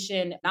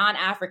organization,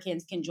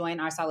 non-Africans can join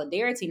our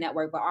solidarity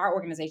network, but our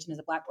organization is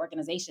a Black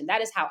organization.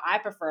 That is how I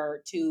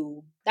prefer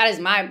to, that is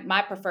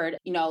my preferred,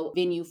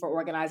 venue for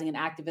organizing and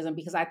activism,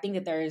 because I think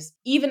that there's,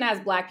 even as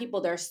Black people,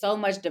 there's so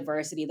much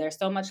diversity, there's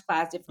so much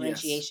class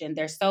differentiation, yes,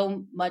 there's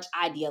so much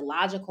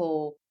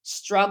ideological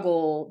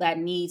struggle that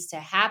needs to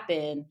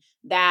happen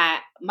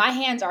that my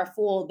hands are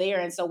full there.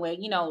 And so when,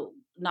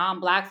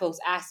 non-Black folks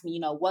ask me,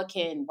 what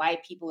can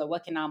white people or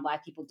what can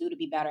non-Black people do to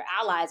be better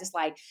allies? It's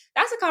like,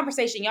 that's a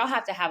conversation y'all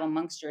have to have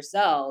amongst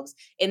yourselves.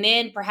 And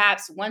then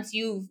perhaps once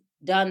you've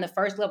done the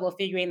first level of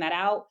figuring that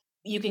out,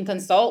 you can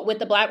consult with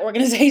the Black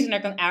organization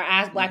or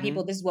ask Black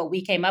people, this is what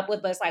we came up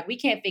with. But it's like, we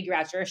can't figure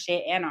out your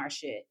shit and our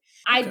shit.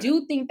 Okay. I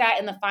do think that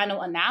in the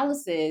final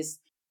analysis,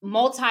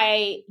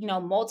 multi-ethnic,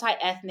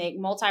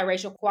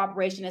 multiracial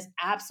cooperation is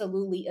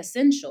absolutely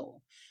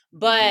essential.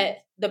 But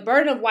the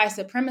burden of white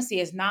supremacy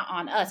is not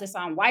on us; it's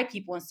on white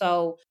people. And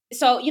so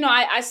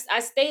I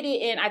stated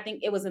in, I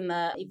think it was in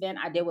the event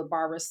I did with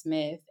Barbara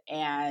Smith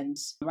and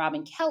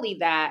Robin Kelly,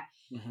 that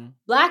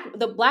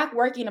the Black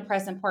working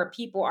oppressed and poor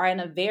people are in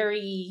a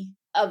very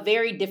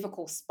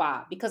difficult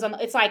spot, because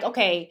it's like,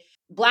 okay,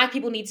 Black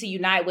people need to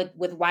unite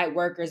with white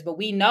workers, but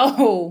we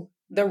know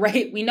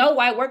we know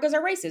white workers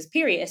are racist,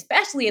 period,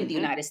 especially in the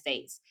United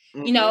States.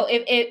 And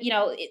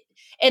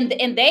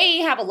they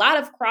have a lot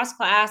of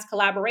cross-class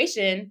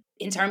collaboration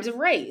in terms of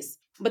race.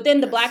 But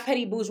then the Black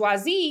petty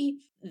bourgeoisie,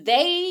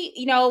 they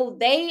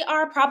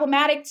are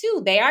problematic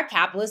too. They are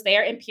capitalists, they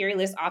are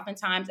imperialists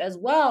oftentimes as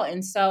well.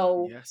 And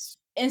so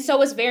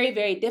it's very,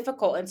 very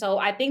difficult. And so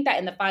I think that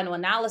in the final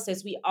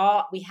analysis, we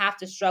have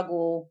to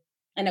struggle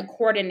in a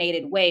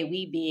coordinated way,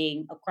 we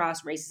being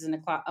across races and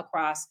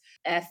across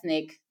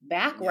ethnic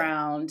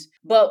background. Yeah.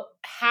 But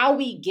how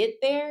we get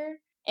there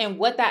and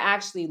what that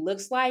actually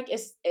looks like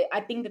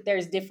I think that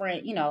there's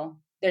different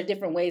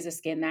ways to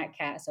skin that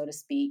cat, so to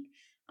speak.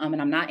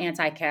 And I'm not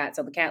anti-cat,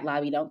 so the cat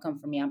lobby, don't come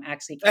for me. I'm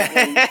actually cat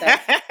lady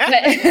stuff. But,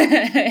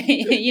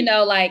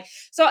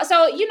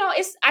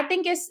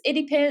 it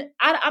depends.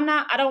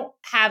 I don't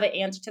have an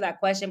answer to that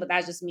question, but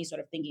that's just me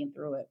sort of thinking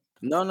through it.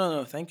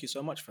 No. Thank you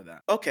so much for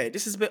that. Okay,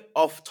 this is a bit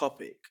off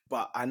topic,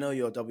 but I know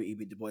you're a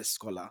W.E.B. Du Bois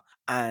scholar,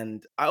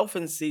 and I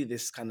often see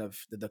this kind of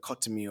the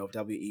dichotomy of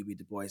W.E.B.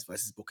 Du Bois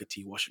versus Booker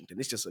T. Washington.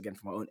 This is just, again,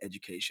 from my own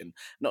education.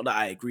 Not that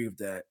I agree with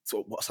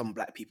what some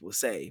Black people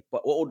say,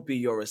 but what would be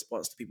your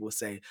response to people who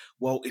say,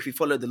 well, if we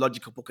followed the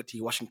logic of Booker T.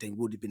 Washington,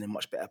 we would have been in a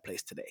much better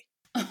place today?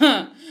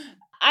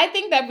 I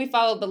think that if we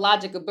followed the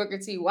logic of Booker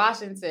T.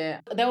 Washington,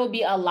 there would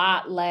be a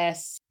lot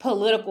less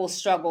political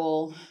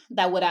struggle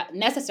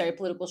necessary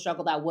political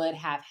struggle that would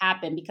have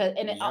happened, because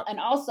and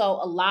also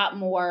a lot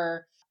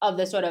more of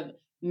the sort of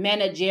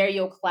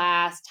managerial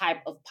class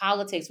type of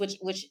politics, which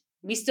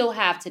we still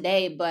have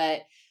today.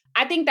 But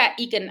I think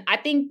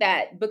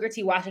that Booker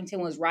T.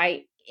 Washington was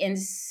right in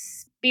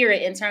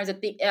spirit in terms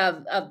of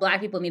Black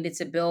people needed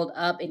to build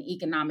up an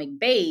economic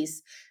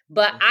base.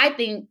 But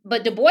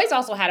but Du Bois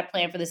also had a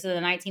plan for this in the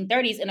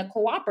 1930s in a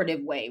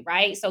cooperative way,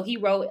 right? So he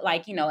wrote,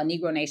 like, a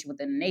Negro nation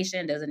within a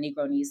nation. Does a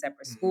Negro need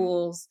separate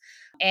schools?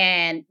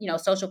 And,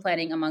 social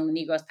planning among the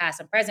Negroes past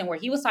and present, where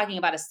he was talking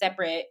about a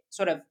separate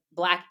sort of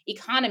Black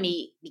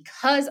economy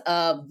because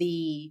of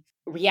the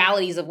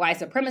realities of white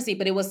supremacy.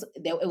 But it was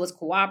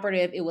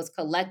cooperative, it was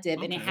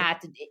collective, and it had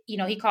to,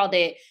 he called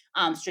it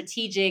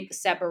strategic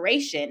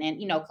separation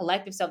and,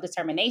 collective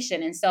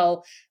self-determination. And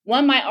so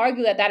one might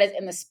argue that is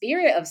in the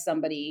spirit of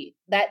somebody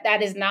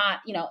that is not,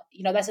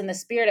 that's in the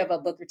spirit of a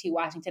Booker T.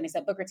 Washington,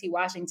 except Booker T.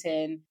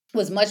 Washington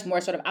was much more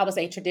sort of, I would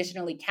say,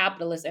 traditionally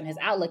capitalist in his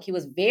outlook. He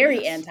was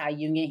very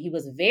anti-union. He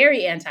was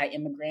very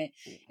anti-immigrant.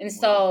 And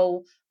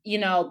so,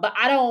 but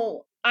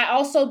I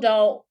also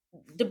don't,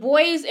 Du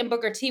Bois and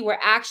Booker T were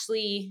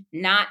actually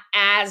not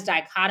as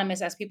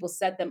dichotomous as people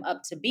set them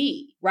up to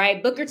be,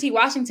 right? Booker T.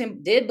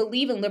 Washington did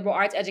believe in liberal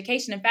arts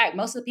education. In fact,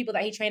 most of the people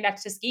that he trained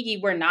at Tuskegee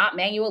were not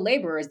manual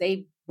laborers.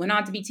 They went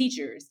on to be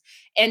teachers.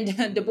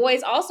 And Du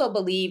Bois also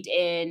believed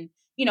in,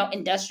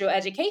 industrial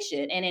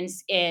education and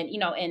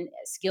in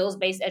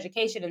skills-based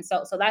education. And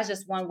so that's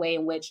just one way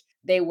in which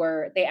they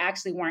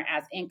actually weren't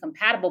as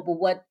incompatible.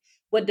 But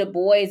what Du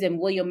Bois and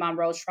William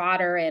Monroe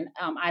Trotter and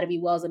Ida B.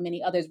 Wells and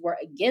many others were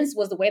against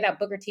was the way that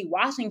Booker T.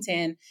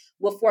 Washington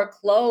would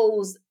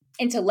foreclose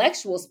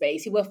intellectual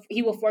space.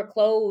 He will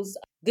foreclose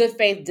good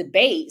faith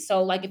debate.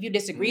 So like if you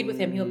disagreed with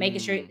him, he would make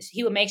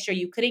sure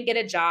you couldn't get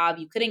a job,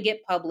 you couldn't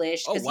get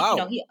published, Oh because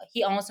wow.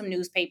 he owned some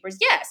newspapers.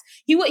 Yes,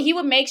 he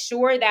would make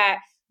sure that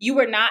you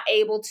were not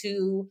able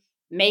to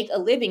make a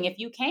living if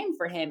you came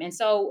for him. And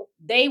so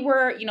they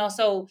were,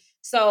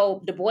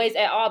 so Du Bois et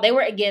al. They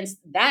were against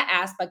that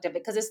aspect of it,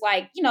 because it's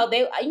like,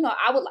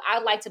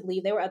 I'd like to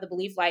believe they were of the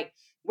belief like,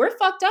 we're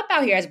fucked up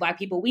out here as Black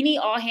people. We need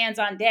all hands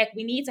on deck.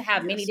 We need to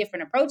have many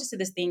different approaches to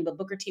this thing. But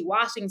Booker T.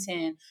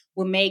 Washington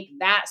will make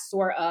that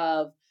sort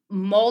of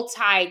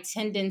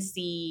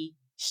multi-tendency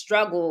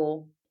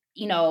struggle,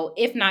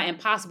 if not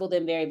impossible,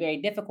 then very, very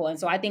difficult. And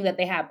so I think that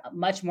they have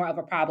much more of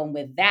a problem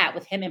with that,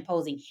 with him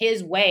imposing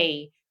his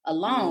way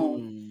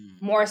alone,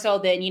 more so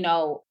than,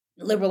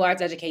 liberal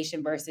arts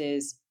education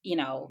versus,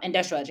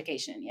 industrial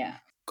education. Yeah.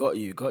 Got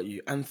you.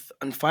 And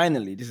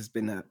finally, this has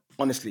been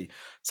honestly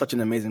such an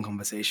amazing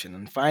conversation.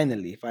 And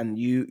finally,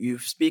 you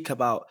speak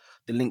about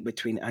the link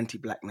between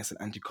anti-Blackness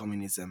and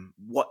anti-communism.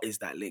 What is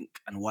that link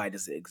and why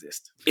does it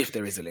exist, if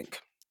there is a link?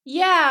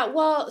 Yeah,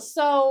 well,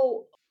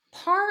 so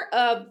part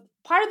of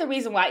the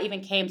reason why I even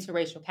came to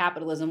racial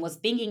capitalism was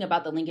thinking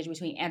about the linkage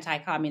between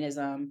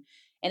anti-communism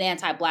and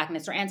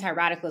anti-Blackness, or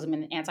anti-radicalism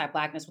and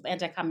anti-Blackness, with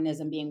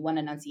anti-communism being one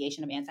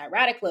enunciation of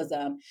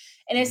anti-radicalism.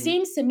 And it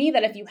seems to me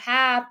that if you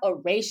have a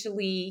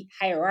racially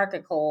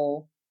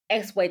hierarchical,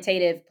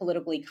 exploitative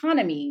political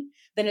economy,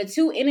 then the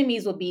two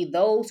enemies will be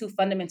those who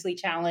fundamentally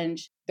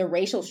challenge the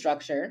racial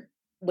structure,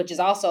 which is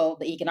also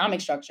the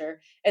economic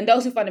structure, and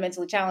those who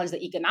fundamentally challenge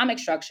the economic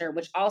structure,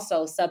 which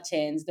also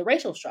subtends the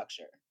racial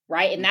structure,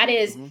 right? And that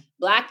is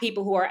Black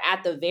people who are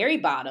at the very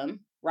bottom,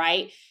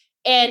 right?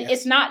 And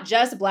it's not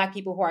just Black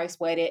people who are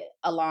exploited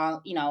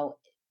along,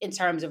 in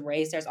terms of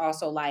race. There's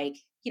also like,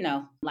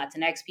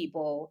 Latinx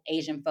people,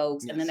 Asian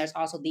folks, and then there's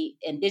also the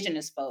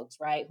indigenous folks,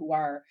 right, who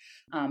are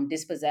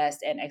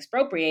dispossessed and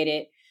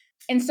expropriated.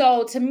 And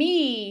so to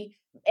me,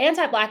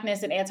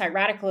 anti-Blackness and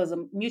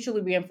anti-radicalism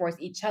mutually reinforce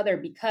each other,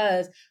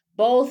 because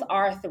both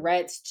are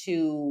threats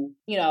to,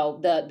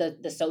 the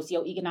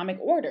socioeconomic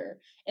order.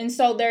 And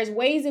so there's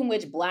ways in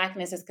which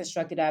Blackness is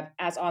constructed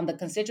as on the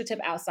constitutive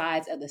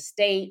outsides of the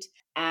state,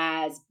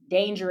 as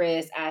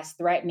dangerous, as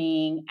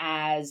threatening,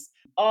 as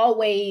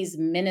always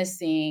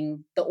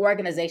menacing the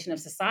organization of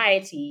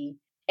society.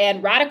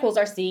 And radicals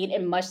are seen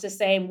in much the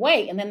same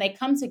way. And then they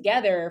come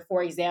together,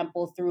 for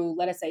example, through,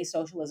 let us say,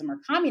 socialism or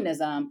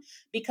communism,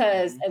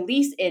 because at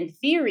least in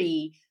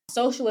theory,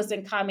 socialist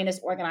and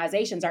communist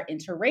organizations are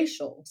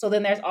interracial. So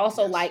then there's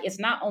also like, it's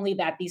not only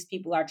that these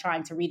people are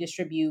trying to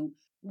redistribute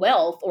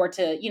wealth or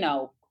to,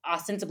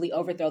 ostensibly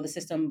overthrow the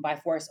system by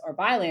force or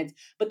violence,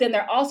 but then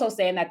they're also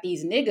saying that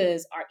these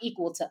niggas are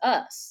equal to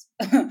us.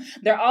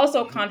 They're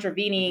also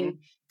contravening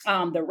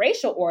the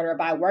racial order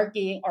by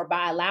working or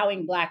by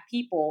allowing Black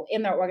people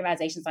in their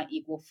organizations on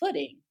equal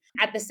footing.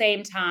 At the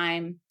same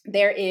time,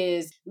 there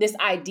is this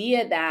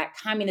idea that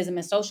communism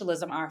and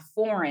socialism are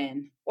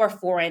foreign or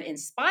foreign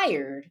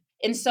inspired.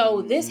 And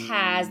so this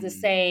has the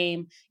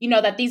same,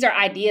 that these are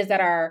ideas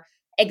that are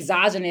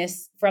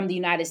exogenous from the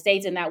United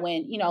States, and that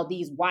when,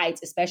 these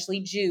whites,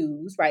 especially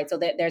Jews, right? So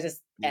that there's this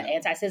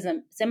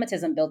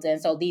anti-Semitism built in.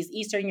 So these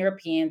Eastern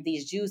Europeans,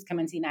 these Jews come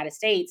into the United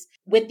States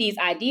with these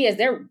ideas,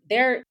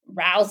 they're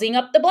rousing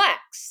up the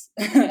Blacks,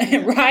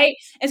 right?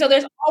 And so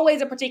there's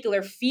always a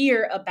particular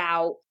fear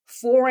about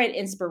foreign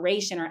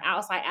inspiration or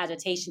outside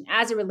agitation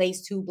as it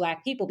relates to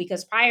Black people,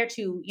 because prior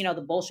to,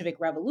 the Bolshevik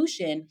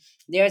Revolution,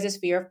 there's this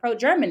fear of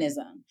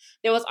pro-Germanism.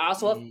 There was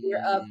also a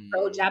fear of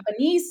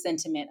pro-Japanese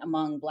sentiment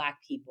among Black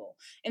people.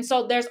 And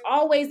so there's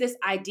always this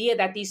idea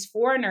that these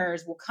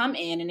foreigners will come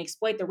in and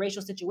exploit the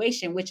racial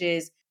situation, which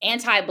is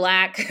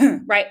anti-Black,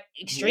 right?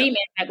 Extreme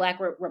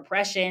anti-Black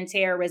repression,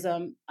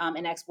 terrorism,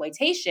 and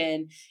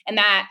exploitation, and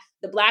that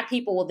the Black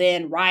people will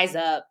then rise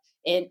up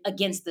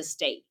against the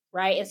state.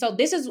 Right. And so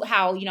this is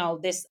how,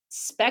 this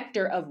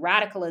specter of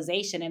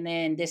radicalization and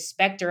then this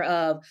specter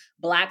of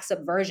Black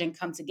subversion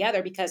come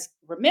together, because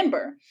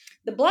remember,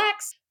 the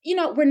Blacks,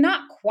 we're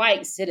not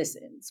quite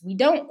citizens. We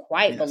don't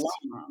quite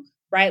belong.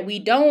 Right. We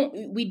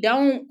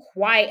don't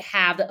quite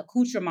have the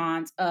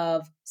accoutrements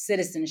of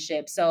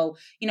citizenship. So,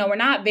 we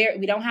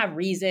don't have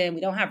reason.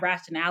 We don't have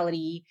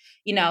rationality,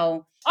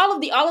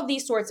 all of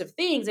these sorts of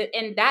things.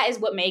 And that is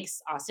what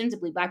makes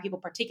ostensibly Black people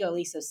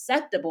particularly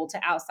susceptible to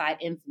outside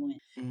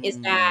influence, is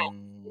that,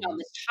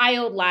 the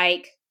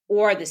childlike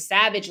or the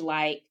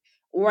savage-like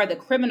or the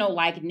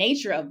criminal-like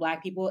nature of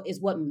Black people is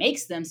what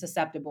makes them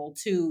susceptible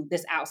to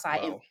this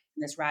outside influence,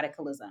 this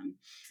radicalism.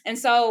 And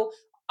so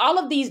all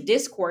of these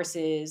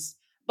discourses,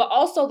 but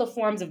also the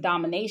forms of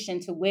domination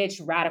to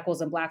which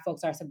radicals and Black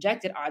folks are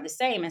subjected, are the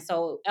same. And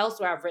so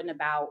elsewhere I've written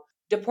about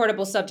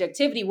deportable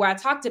subjectivity, where I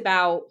talked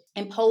about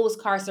imposed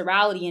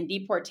carcerality and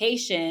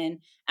deportation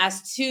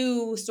as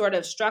two sort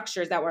of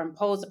structures that were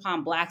imposed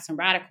upon Blacks and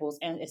radicals,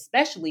 and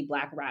especially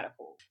Black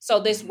radicals. So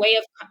this way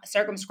of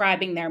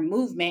circumscribing their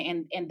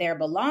movement and their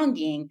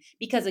belonging,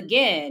 because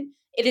again,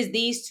 it is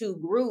these two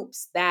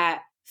groups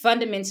that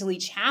fundamentally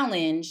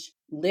challenge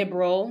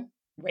liberal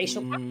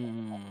racial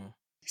capitalism.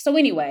 So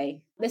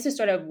anyway, this is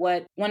sort of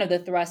what one of the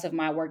thrusts of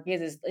my work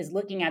is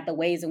looking at the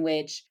ways in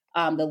which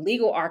the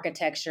legal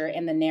architecture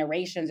and the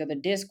narrations or the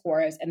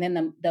discourse and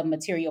then the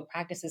material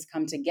practices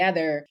come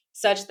together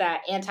such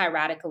that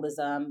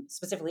anti-radicalism,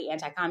 specifically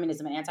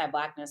anti-communism and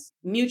anti-Blackness,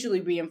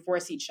 mutually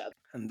reinforce each other.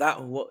 And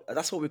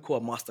that's what we call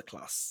a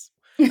masterclass.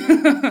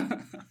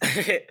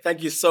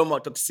 Thank you so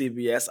much, Dr.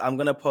 CBS. I'm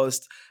going to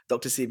post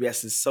Dr.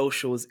 CBS's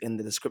socials in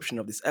the description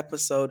of this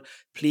episode.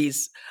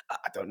 Please,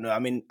 I don't know. I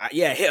mean,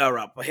 hit her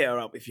up. Hit her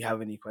up if you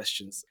have any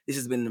questions. This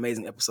has been an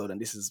amazing episode,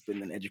 and this has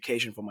been an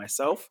education for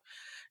myself.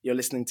 You're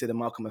listening to The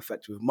Malcolm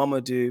Effect with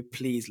Mamadou.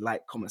 Please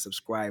like, comment,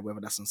 subscribe, whether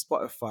that's on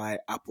Spotify,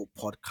 Apple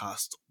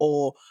Podcasts,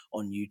 or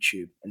on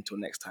YouTube. Until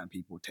next time,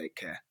 people, take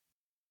care.